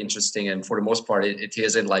super interesting, and for the most part it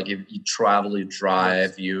isn't. Like you travel, you Yes.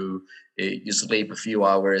 drive, you sleep a few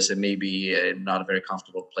hours and maybe not very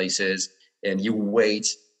comfortable places, and you wait.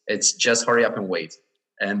 It's just hurry up and wait,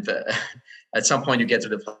 and at some point you get to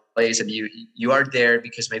the place and you are there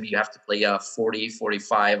because maybe you have to play a 40,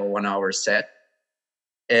 45 or 1 hour set,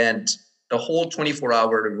 and the whole 24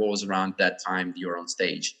 hour revolves around that time you're on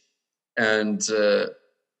stage. And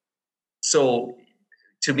so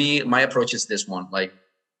to me, my approach is this one: like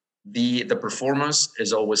the performance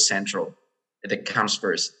is always central. It comes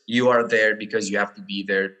first. You are there because you have to be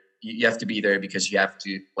there. You have to be there because you have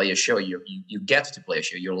to play a show. You get to play a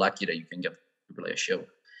show. You're lucky that you can get to play a show.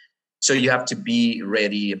 So you have to be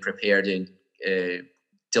ready and prepared and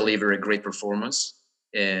deliver a great performance.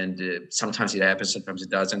 And sometimes it happens, sometimes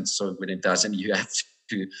it doesn't. So when it doesn't, you have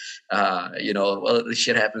to, well, the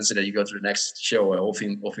shit happens, and then you go to the next show,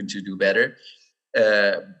 hoping to do better.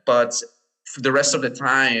 But the rest of the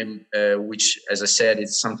time, which, as I said,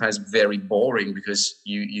 it's sometimes very boring because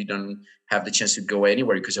you don't have the chance to go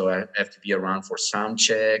anywhere because you have to be around for sound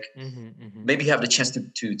check. Maybe you have the chance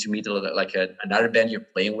to meet another band you're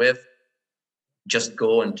playing with. Just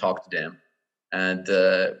go and talk to them. And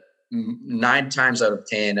 9 times out of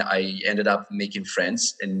 10, I ended up making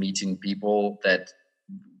friends and meeting people that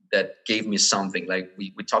gave me something. Like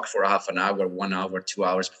we talked for half an hour, 1 hour, 2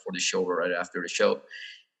 hours before the show or right after the show.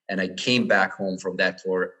 And I came back home from that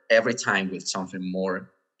tour every time with something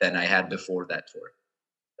more than I had before that tour.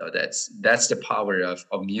 So that's the power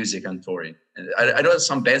of music and touring. And I know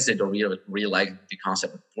some bands that don't really like the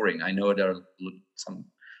concept of touring. I know there are some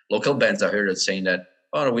local bands I heard it saying that,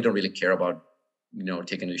 oh, no, we don't really care about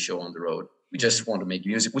taking the show on the road. We just want to make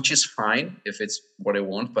music, which is fine if it's what I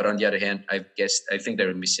want. But on the other hand, I think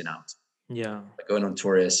they're missing out. Yeah. Like going on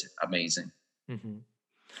tour is amazing.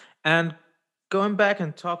 And going back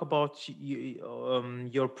and talk about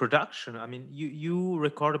your production. I mean, you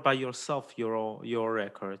recorded by yourself your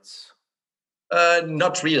records.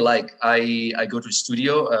 Not really. Like I go to the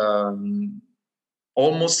studio.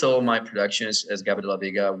 Almost all my productions as Gabi della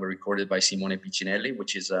Vega were recorded by Simone Piccinelli,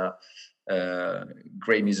 which is a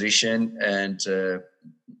great musician and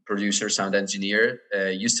producer, sound engineer.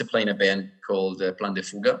 Used to play in a band called Plan de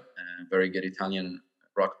Fuga, a very good Italian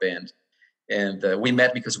rock band. And we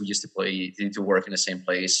met because we used to work in the same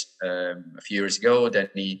place a few years ago. Then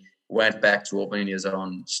he went back to opening his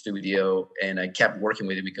own studio, and I kept working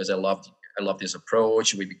with him because I loved his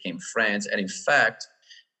approach. We became friends, and in fact,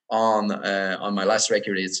 on my last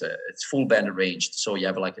record, it's full band arranged. So you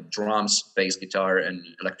have like a drums, bass guitar, and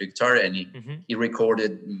electric guitar, and he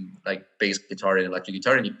recorded like bass guitar and electric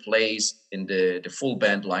guitar, and he plays in the full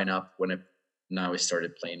band lineup now I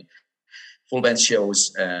started playing full band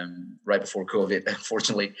shows right before COVID,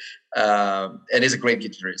 unfortunately, and he's a great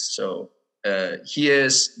guitarist. So he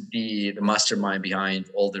is the mastermind behind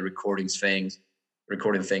all the recording things.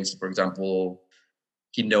 For example,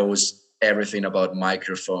 he knows everything about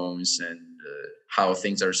microphones and how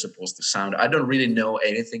things are supposed to sound. I don't really know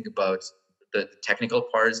anything about the technical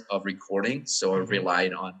parts of recording, so I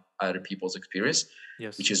relied on other people's experience,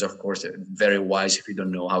 which is, of course, very wise if you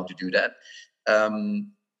don't know how to do that.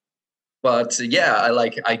 But yeah,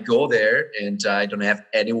 I go there and I don't have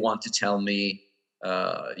anyone to tell me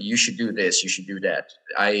you should do this, you should do that.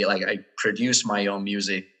 I produce my own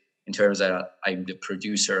music in terms that I'm the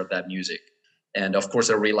producer of that music, and of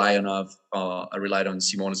course I relied on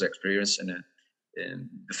Simone's experience and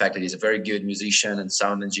the fact that he's a very good musician and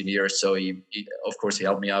sound engineer. So he of course he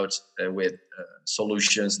helped me out with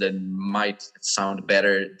solutions that might sound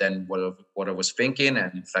better than what I was thinking,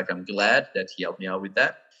 and in fact I'm glad that he helped me out with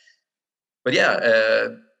that. But yeah,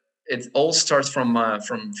 it all starts from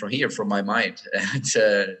here, from my mind. And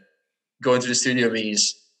going to the studio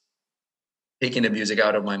means taking the music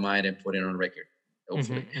out of my mind and putting it on record.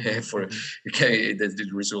 Hopefully, the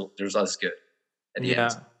result is good at the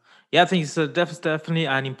end. Yeah, I think it's definitely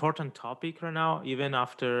an important topic right now, even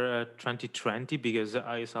after 2020, because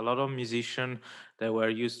it's a lot of musicians that were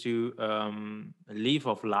used to live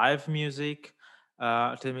of live music.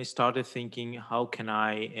 Then we started thinking, how can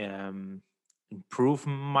I improve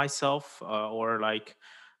myself, or I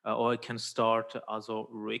can start also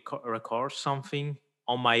record something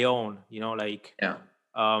on my own,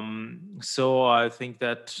 so I think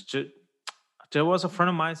that there was a friend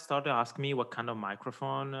of mine started asking me what kind of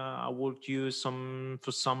microphone I would use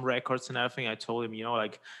for some records and everything. I told him,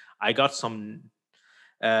 I got some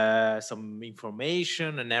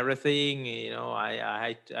information and everything.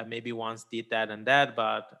 I maybe once did that and that,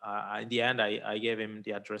 but in the end, I gave him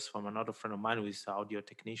the address from another friend of mine who is audio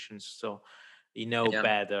technician. So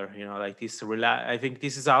better, this. I think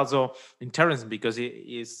this is also interesting because it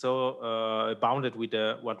is so bounded with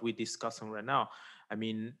what we're discussing right now. I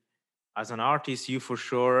mean, as an artist, you for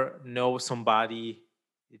sure know somebody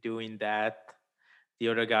doing that, the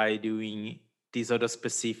other guy doing these other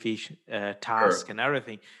specific task and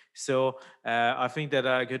everything. So I think that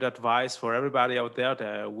a good advice for everybody out there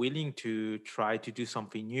that are willing to try to do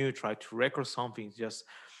something new, try to record something, just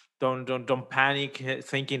don't panic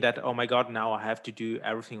thinking that, oh my god, now I have to do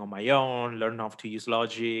everything on my own, learn how to use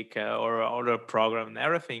Logic or other program and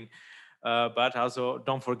everything. But also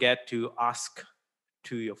don't forget to ask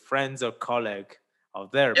to your friends or colleague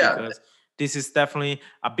out there, because this is definitely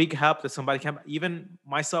a big help that somebody can. Even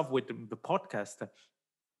myself with the podcast,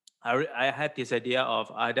 I had this idea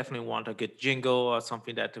of I definitely want a good jingle or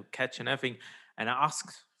something that to catch and everything, and I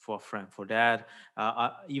asked for a friend for that.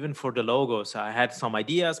 Even for the logos, I had some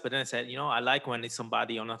ideas, but then I said, I like when it's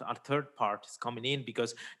somebody on a third part is coming in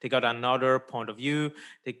because they got another point of view.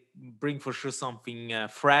 They bring for sure something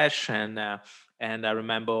fresh, and I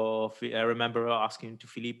remember asking to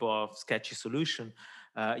Filippo of Sketchy Solution.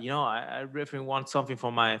 I really want something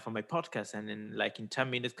for my podcast, and in 10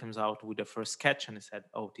 minutes comes out with the first sketch, and I said,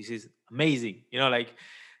 "Oh, this is amazing!"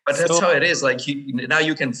 But that's So how it is. Like now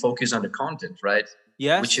you can focus on the content, right?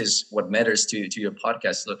 Which yes, is what matters to your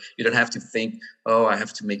podcast. So you don't have to think, oh, I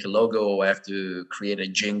have to make a logo, I have to create a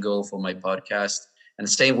jingle for my podcast. And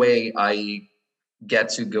the same way I get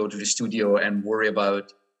to go to the studio and worry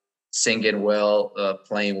about singing well,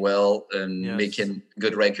 playing well, and yes. making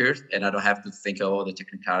good record. And I don't have to think of all the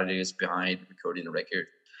technicalities behind recording a record.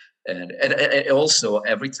 And also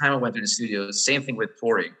every time I went to the studio, same thing with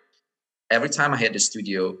touring. Every time I hit the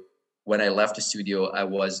studio, when I left the studio, I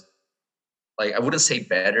was like, I wouldn't say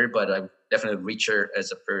better, but I'm definitely richer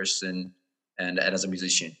as a person and as a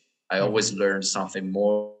musician. I always Hmm. learned something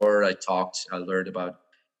more. I learned about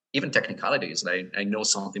even technicalities. I know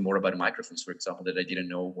something more about microphones, for example, that I didn't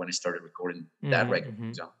know when I started recording that Hmm. record, for Hmm.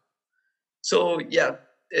 example. So yeah,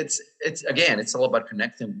 it's again, it's all about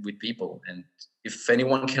connecting with people. And if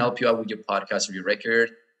anyone can help you out with your podcast or your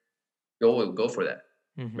record, go for that,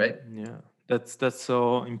 Hmm. right? Yeah, that's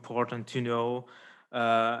so important to know.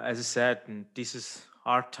 As I said, this is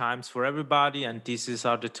hard times for everybody, and this is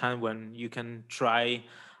are the time when you can try,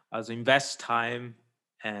 as invest time,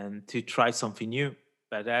 and to try something new.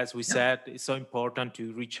 But as we Yeah, said, it's so important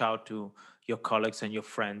to reach out to your colleagues and your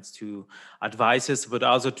friends to advise us, but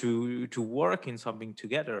also to work in something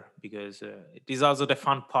together, because it is also the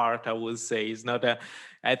fun part. I will say it's not a.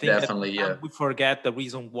 I think that definitely. Yeah, sometimes we forget the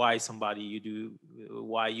reason why somebody you do,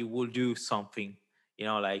 why you will do something.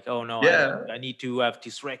 Like, oh no, yeah, I need to have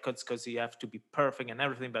these records because you have to be perfect and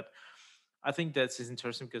everything. But I think that's is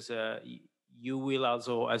interesting because you will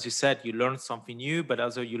also, as you said, you learn something new, but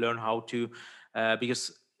also you learn how to,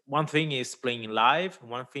 because one thing is playing live,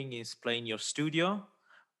 one thing is playing your studio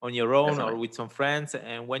on your own or definitely. with some friends,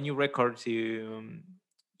 and when you record, you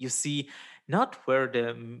see not where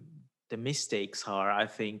the mistakes are, I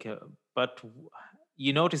think, but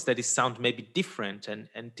you notice that it sounds maybe different, and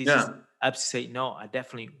this is Yeah, up to say, no, I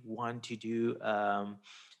definitely want to do.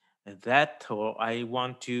 That, or I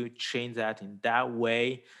want to change that in that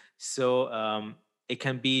way. So it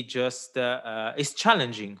can be just it's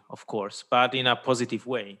challenging, of course, but in a positive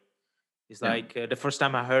way. It's yeah. like the first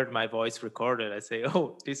time I heard my voice recorded, I say,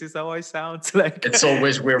 "Oh, this is how I sound." Like It's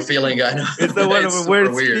always weird feeling. I know. it's a one of It's a super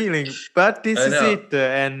weird weird. feeling, but this I is know. it.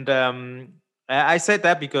 And I said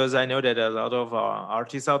that because I know that a lot of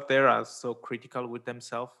artists out there are so critical with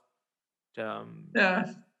themselves. Um, Yeah,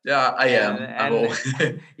 yeah. I and am. I'm all.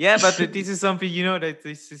 yeah, but this is something, that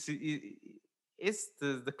this is it's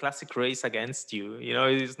the classic race against you.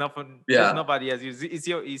 It's nothing, there's Yeah, nobody as you,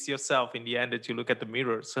 it's yourself in the end that you look at the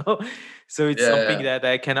mirror. So it's yeah, something yeah. that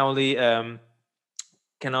I can only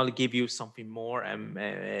give you something more, and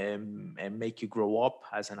make you grow up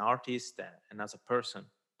as an artist and as a person,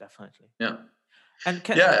 definitely. Yeah. And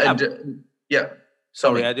Yeah, yeah, and yeah.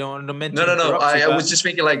 Tell sorry, me. I don't meant No, to no, no. interrupt you, I was but just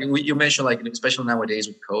thinking, like you mentioned, like especially nowadays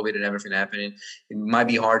with COVID and everything happening, it might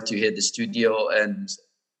be hard to hit the studio. And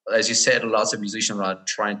as you said, lots of musicians are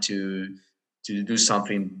trying to do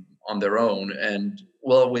something on their own. And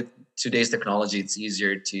well, with today's technology, it's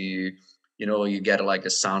easier to, you get like a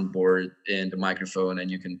soundboard and the microphone, and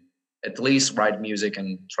you can at least write music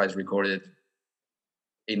and try to record it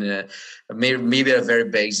in maybe a very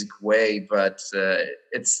basic way, but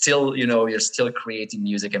it's still, you're still creating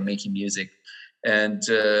music and making music, and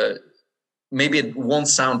maybe it won't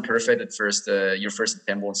sound perfect at first. Your first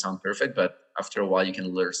attempt won't sound perfect, but after a while you can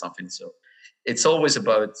learn something. So it's always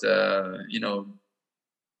about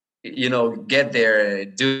get there,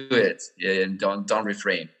 do it, and don't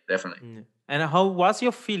refrain. Definitely. mm. And how was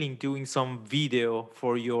your feeling doing some video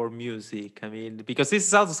for your music? I mean, because this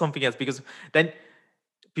is also something else, because then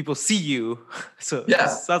people see you. So this Yeah,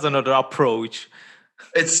 is also another approach.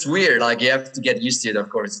 it's weird. Like you have to get used to it. Of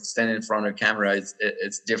course, standing in front of a camera,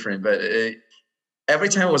 it's different, but every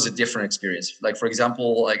time was a different experience. Like for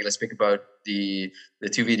example, like let's speak about the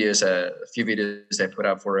two videos, a few videos I put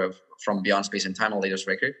out from Beyond Space and Time, on latest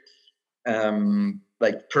record.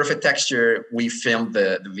 Like Perfect Texture, we filmed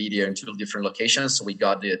the video in two different locations. So we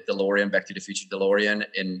got the DeLorean, Back to the Future DeLorean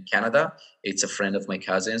in Canada. It's a friend of my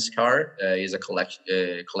cousin's car. He's a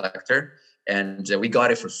collector, and we got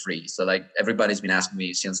it for free. So like everybody's been asking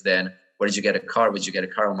me since then, where did you get a car? Would you get a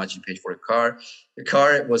car? How much you paid for a car? The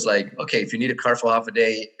car was like, okay, if you need a car for half a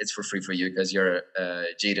day, it's for free for you because you're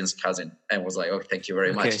Jaden's cousin. And was like, oh, thank you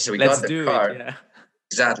very much. Okay, So we let's got the do it. car. Yeah.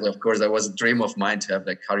 Exactly. Of course, that was a dream of mine to have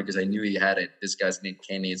that car because I knew he had it. This guy's named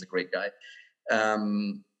Kenny. He's a great guy.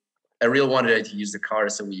 I really wanted to use the car,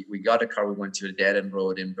 so we got a car. We went to a dead end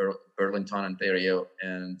road in Burlington, Ontario,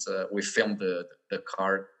 and we filmed the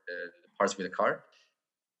car, the parts with the car.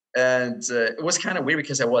 And it was kind of weird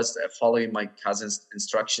because I was following my cousin's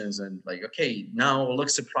instructions and like, okay, now look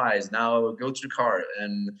surprised. Now go to the car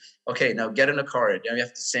and okay, now get in the car. Now you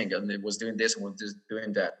have to sing. And it was doing this and was just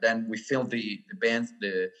doing that. Then we filmed the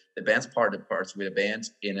band's part, the parts with the band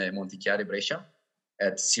in Montichiari, Brescia,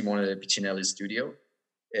 at Simone Piccinelli's studio,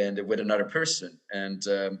 and with another person. And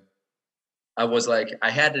I was like,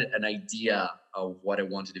 I had an idea of what I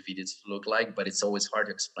wanted the video to look like, but it's always hard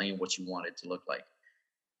to explain what you want it to look like.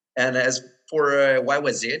 And as for Why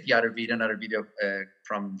Was It, the other video, another video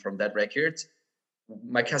from that record,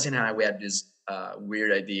 my cousin and I, we had this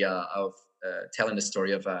weird idea of telling the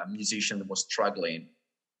story of a musician that was struggling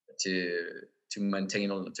to maintain,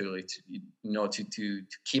 to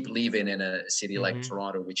keep living in a city like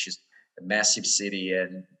Toronto, which is a massive city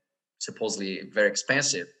and supposedly very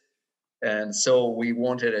expensive. And so we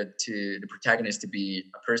wanted the protagonist to be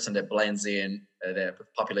a person that blends in the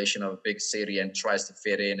population of a big city and tries to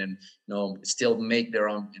fit in, and still make their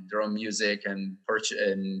own music and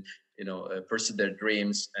pursue their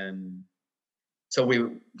dreams. And so we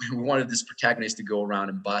wanted this protagonist to go around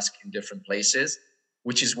and busk in different places,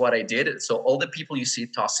 which is what I did. So all the people you see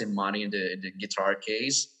tossing money in the guitar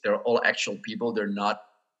case, they're all actual people. They're not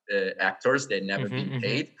actors. They've never been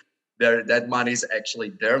paid. That money is actually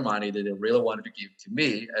their money that they really wanted to give to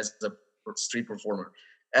me as a street performer.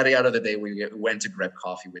 At the end of the day, we went to grab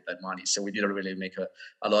coffee with that money, so we didn't really make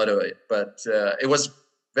a lot of it. But it was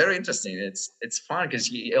very interesting. It's fun because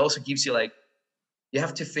it also gives you like, you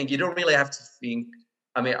have to think. You don't really have to think.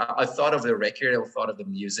 I mean, I thought of the record, I thought of the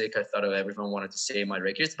music, I thought of everyone wanted to say in my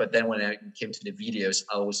records. But then when I came to the videos,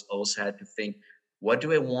 I also had to think, what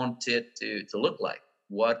do I want it to look like?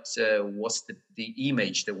 What's the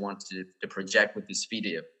image they want to project with this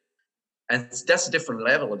video? And that's a different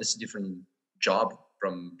level. This is a different job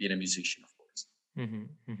from being a musician, of course.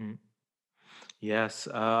 Yes,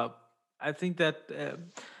 I think that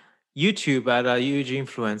YouTube had a huge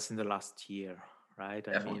influence in the last year, right?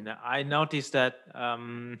 Definitely. I mean, I noticed that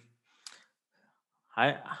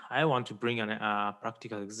I want to bring a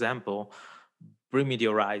practical example. Bring Me the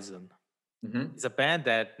Horizon. It's a band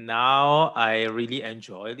that now I really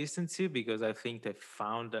enjoy listening to because I think they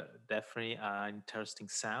found definitely an interesting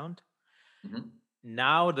sound.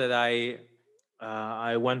 Now that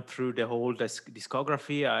I went through the whole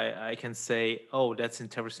discography, I can say, oh, that's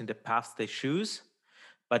interesting, the paths they choose.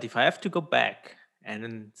 But if I have to go back and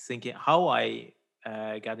then thinking how I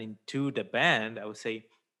got into the band, I would say,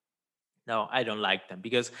 no, I don't like them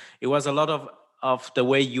because it was a lot of the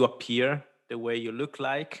way you appear, the way you look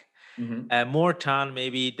like. More than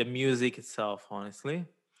maybe the music itself, honestly.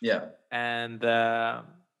 Yeah. And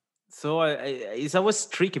so it's always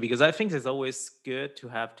tricky because I think it's always good to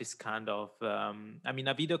have this kind of. I mean,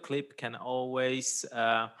 a video clip can always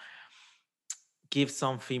give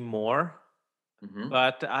something more,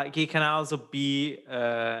 but it can also be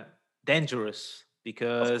dangerous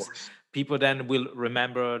because people then will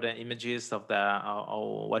remember the images of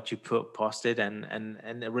or what you posted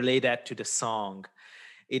and relate that to the song.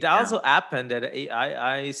 It also happened that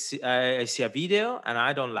I see a video and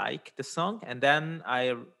I don't like the song, and then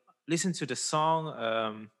I listen to the song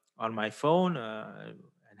on my phone and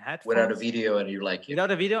headphones. Without a video, and you like it.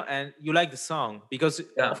 Without a video, and you like the song because,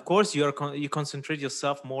 of course, you concentrate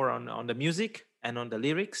yourself more on the music and on the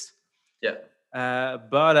lyrics. Yeah.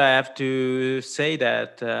 But I have to say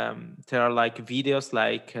that there are like videos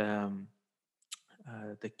like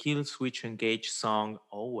the Kill Switch Engage song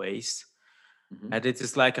Always. And it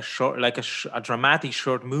is like a dramatic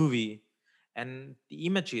short movie, and the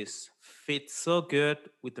images fit so good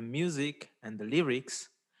with the music and the lyrics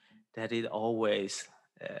that it always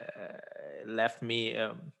left me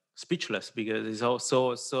speechless because it's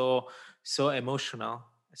also so emotional.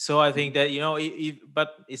 So I think that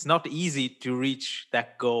but it's not easy to reach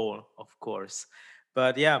that goal, of course.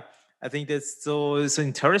 But yeah, I think that's so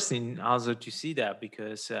interesting also to see that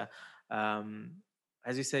because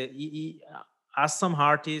as you say, as some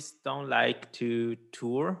artists don't like to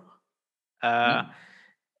tour, the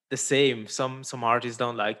same. Some artists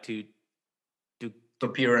don't like to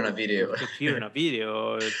appear in a video, to appear in a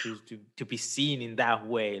video, or to be seen in that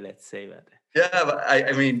way. Let's say that. Yeah, but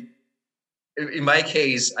I mean, in my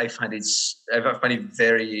case, I find it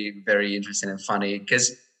very, very interesting and funny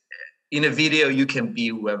because in a video you can be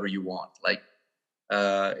whoever you want. Like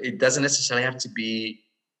it doesn't necessarily have to be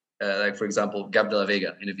like, for example, Gab de la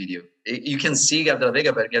Vega in a video. You can see Gab de la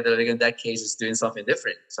Vega, but Gab de la Vega in that case is doing something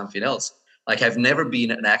different, something else. Like I've never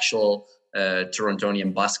been an actual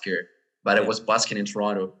Torontonian busker, but I Yeah. was busking in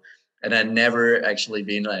Toronto, and I never actually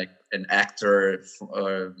been like an actor,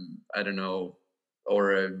 or I don't know,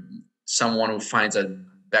 or someone who finds a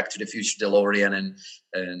Back to the Future DeLorean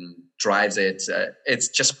and drives it. It's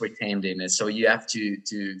just pretending. And so you have to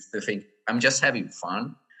think I'm just having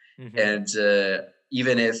fun, Hmm. and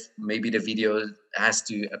even if maybe the video has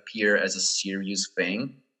to appear as a serious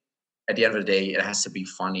thing, at the end of the day, it has to be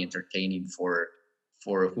funny, entertaining for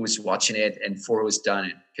who's watching it and for who's done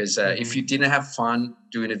it. Because if you Hmm. didn't have fun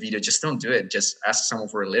doing a video, just don't do it. Just ask someone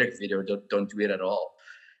for a lyric video. Don't do it at all.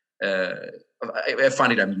 Uh, I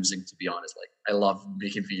find it amusing, to be honest. Like I love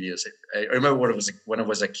making videos. I remember when I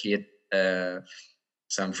was a kid.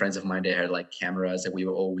 Some friends of mine, they had like cameras that we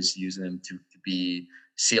were always using them to be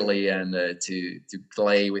silly and to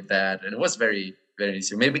play with that, and it was very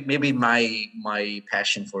easy. Maybe my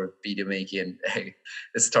passion for video making it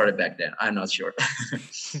started back then. I'm not sure.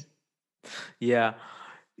 Yeah.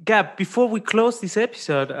 Gab, before we close this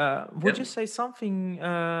episode, Yeah, would you say something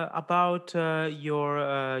about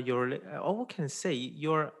what can I say?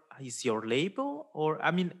 Is your label, or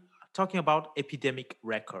I mean, talking about Epidemic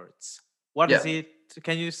Records? What is yeah, it?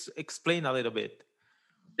 Can you explain a little bit?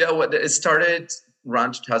 yeah. Well, it started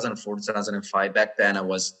around 2004, 2005. Back then, I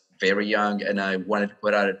was very young, and I wanted to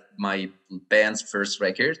put out my band's first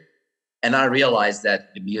record. And I realized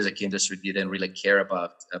that the music industry didn't really care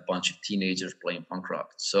about a bunch of teenagers playing punk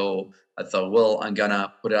rock. So I thought, well, I'm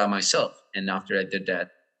gonna put it out myself. And after I did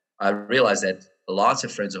that, I realized that lots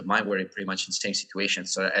of friends of mine were in pretty much in the same situation.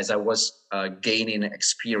 So as I was gaining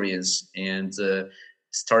experience and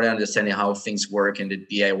started understanding how things work in the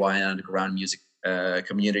DIY and underground music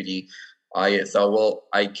community, I thought, well,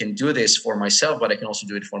 I can do this for myself, but I can also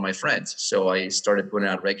do it for my friends. So I started putting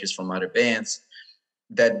out records from other bands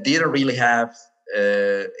that didn't really have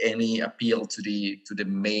any appeal to the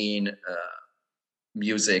main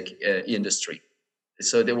music industry.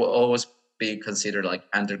 So they will always be considered like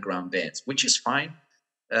underground bands, which is fine.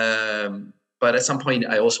 But at some point,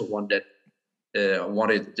 I also wanted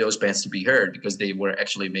those bands to be heard because they were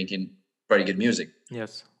actually making very good music.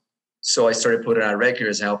 Yes. So I started putting out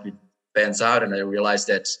records and helping bands out, and I realized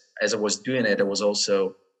that as I was doing it, I was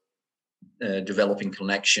also developing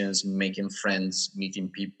connections, making friends, meeting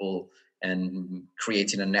people, and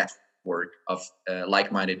creating a network of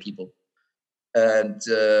like-minded people. And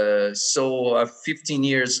so 15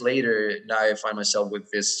 years later, now I find myself with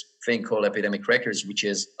this thing called Epidemic Records, which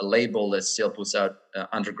is a label that still puts out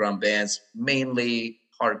underground bands, mainly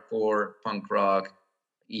hardcore, punk rock,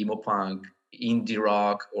 emo punk, indie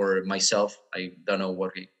rock, or myself. I don't know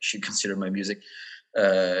what we should consider my music.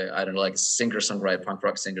 I don't know, like singer-songwriter, punk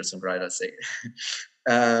rock singer-songwriter, let's say.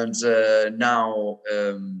 And now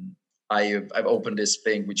I've opened this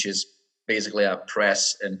thing, which is basically a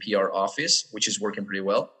press and PR office, which is working pretty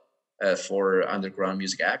well for underground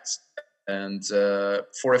music acts. And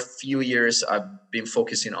for a few years, I've been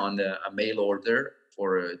focusing on a mail order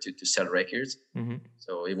for to sell records. Hmm.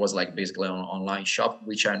 So it was like basically an online shop,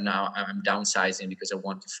 which I'm downsizing because I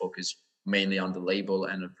want to focus mainly on the label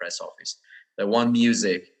and the press office. I want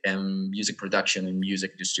music and music production and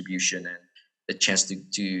music distribution and the chance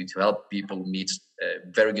to help people meet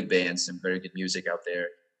very good bands and very good music out there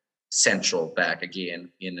central back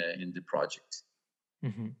again in the project.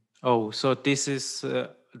 Hmm. Oh, so this is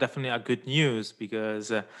definitely a good news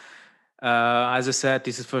because, as I said,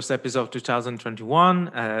 this is first episode of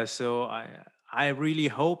 2021. So I really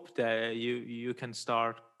hope that you can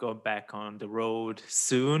start go back on the road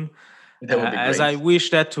soon. That would be As great. I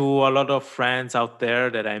wish that to a lot of friends out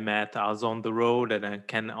there that I met as on the road, and I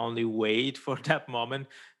can only wait for that moment.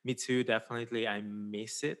 Me too, definitely. I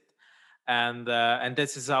miss it, and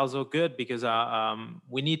this is also good because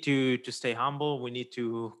we need to stay humble. We need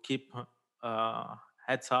to keep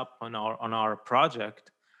heads up on our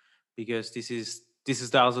project because this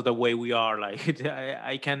is also the way we are. Like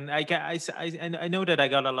and I know that I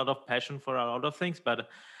got a lot of passion for a lot of things, but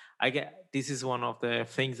I get this is one of the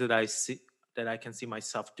things that I see that I can see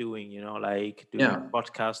myself doing, like doing Yeah,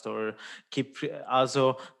 podcast or keep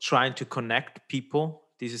also trying to connect people.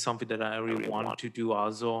 This is something that I really want to do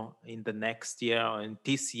also in the next year or in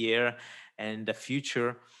this year and the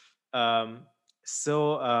future. Um,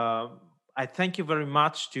 so I thank you very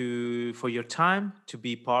much to for your time to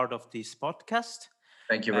be part of this podcast.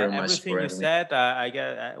 Thank you very much Everything for you having me. said,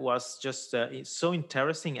 was just so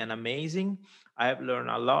interesting and amazing. I have learned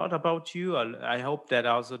a lot about you. I hope that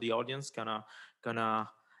also the audience gonna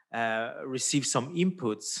receive some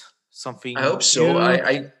inputs, I something hope so. new.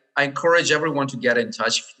 I encourage everyone to get in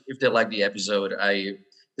touch if they like the episode.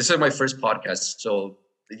 This is my first podcast, so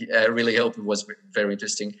I really hope it was very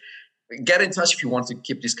interesting. Get in touch if you want to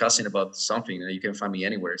keep discussing about something. You can find me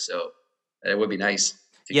anywhere, so it would be nice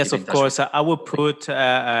to Yes, keep in of touch with course. I will you. put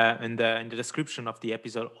in the description of the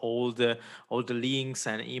episode all the links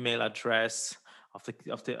and email address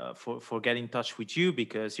for getting in touch with you,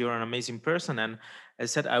 because you're an amazing person. And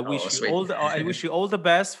as I said, Oh, sweet. I wish you all the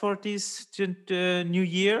best for this new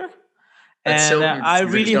year. Let's And hope I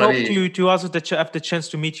it's really gonna hope be. to also have the chance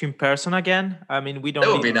to meet you in person again. I mean, we That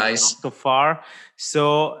don't would live be nice. so far,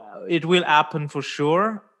 so it will happen for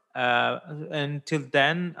sure. Until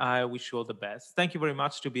then, I wish you all the best. Thank you very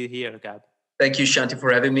much to be here, Gab. Thank you, Shanti,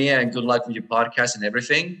 for having me, and good luck with your podcast and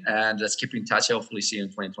everything. And let's keep in touch. Hopefully, see you in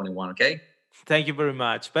 2021. Okay. Thank you very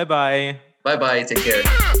much. Bye bye. Bye bye. Take care.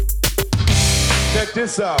 Check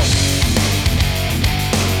this out.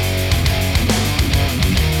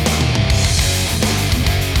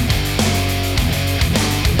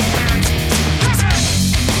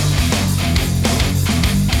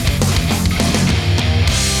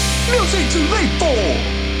 Music to live for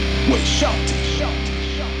with Shanti.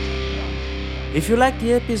 If you like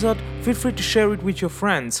the episode, feel free to share it with your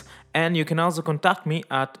friends, and you can also contact me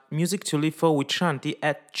at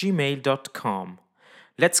musictolivefowithshanti@gmail.com.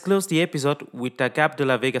 Let's close the episode with a Gab de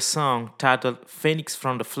la Vega song titled Phoenix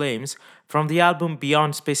from the Flames from the album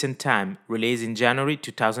Beyond Space and Time, released in January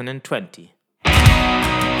 2020.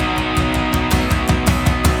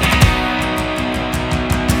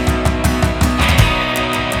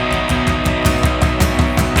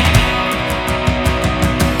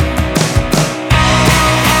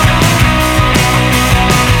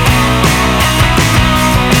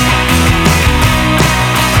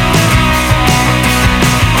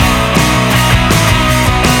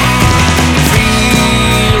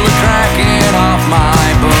 Feel the cracking off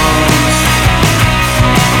my bones.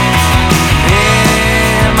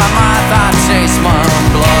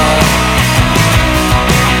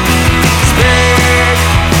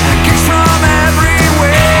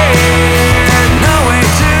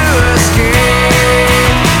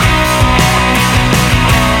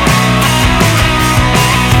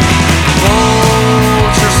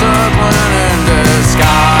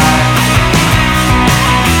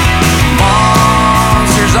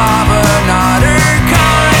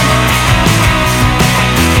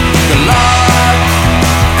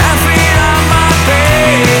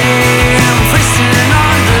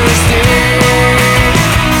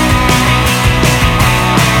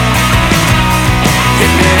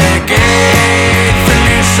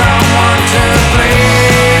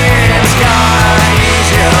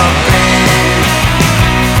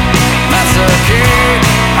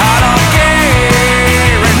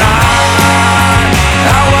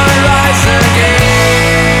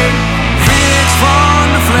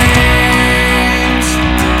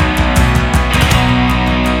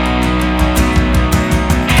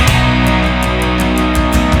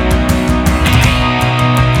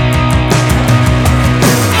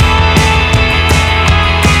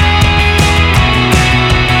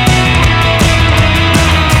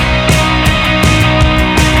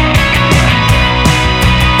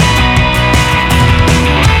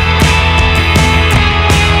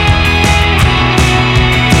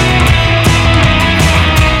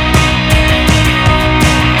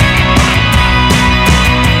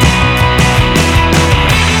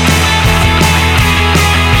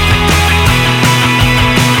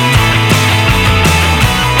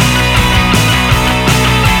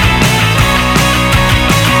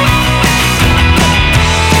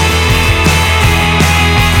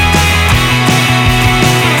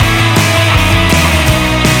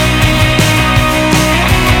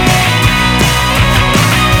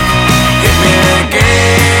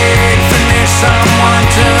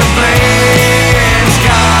 to blame.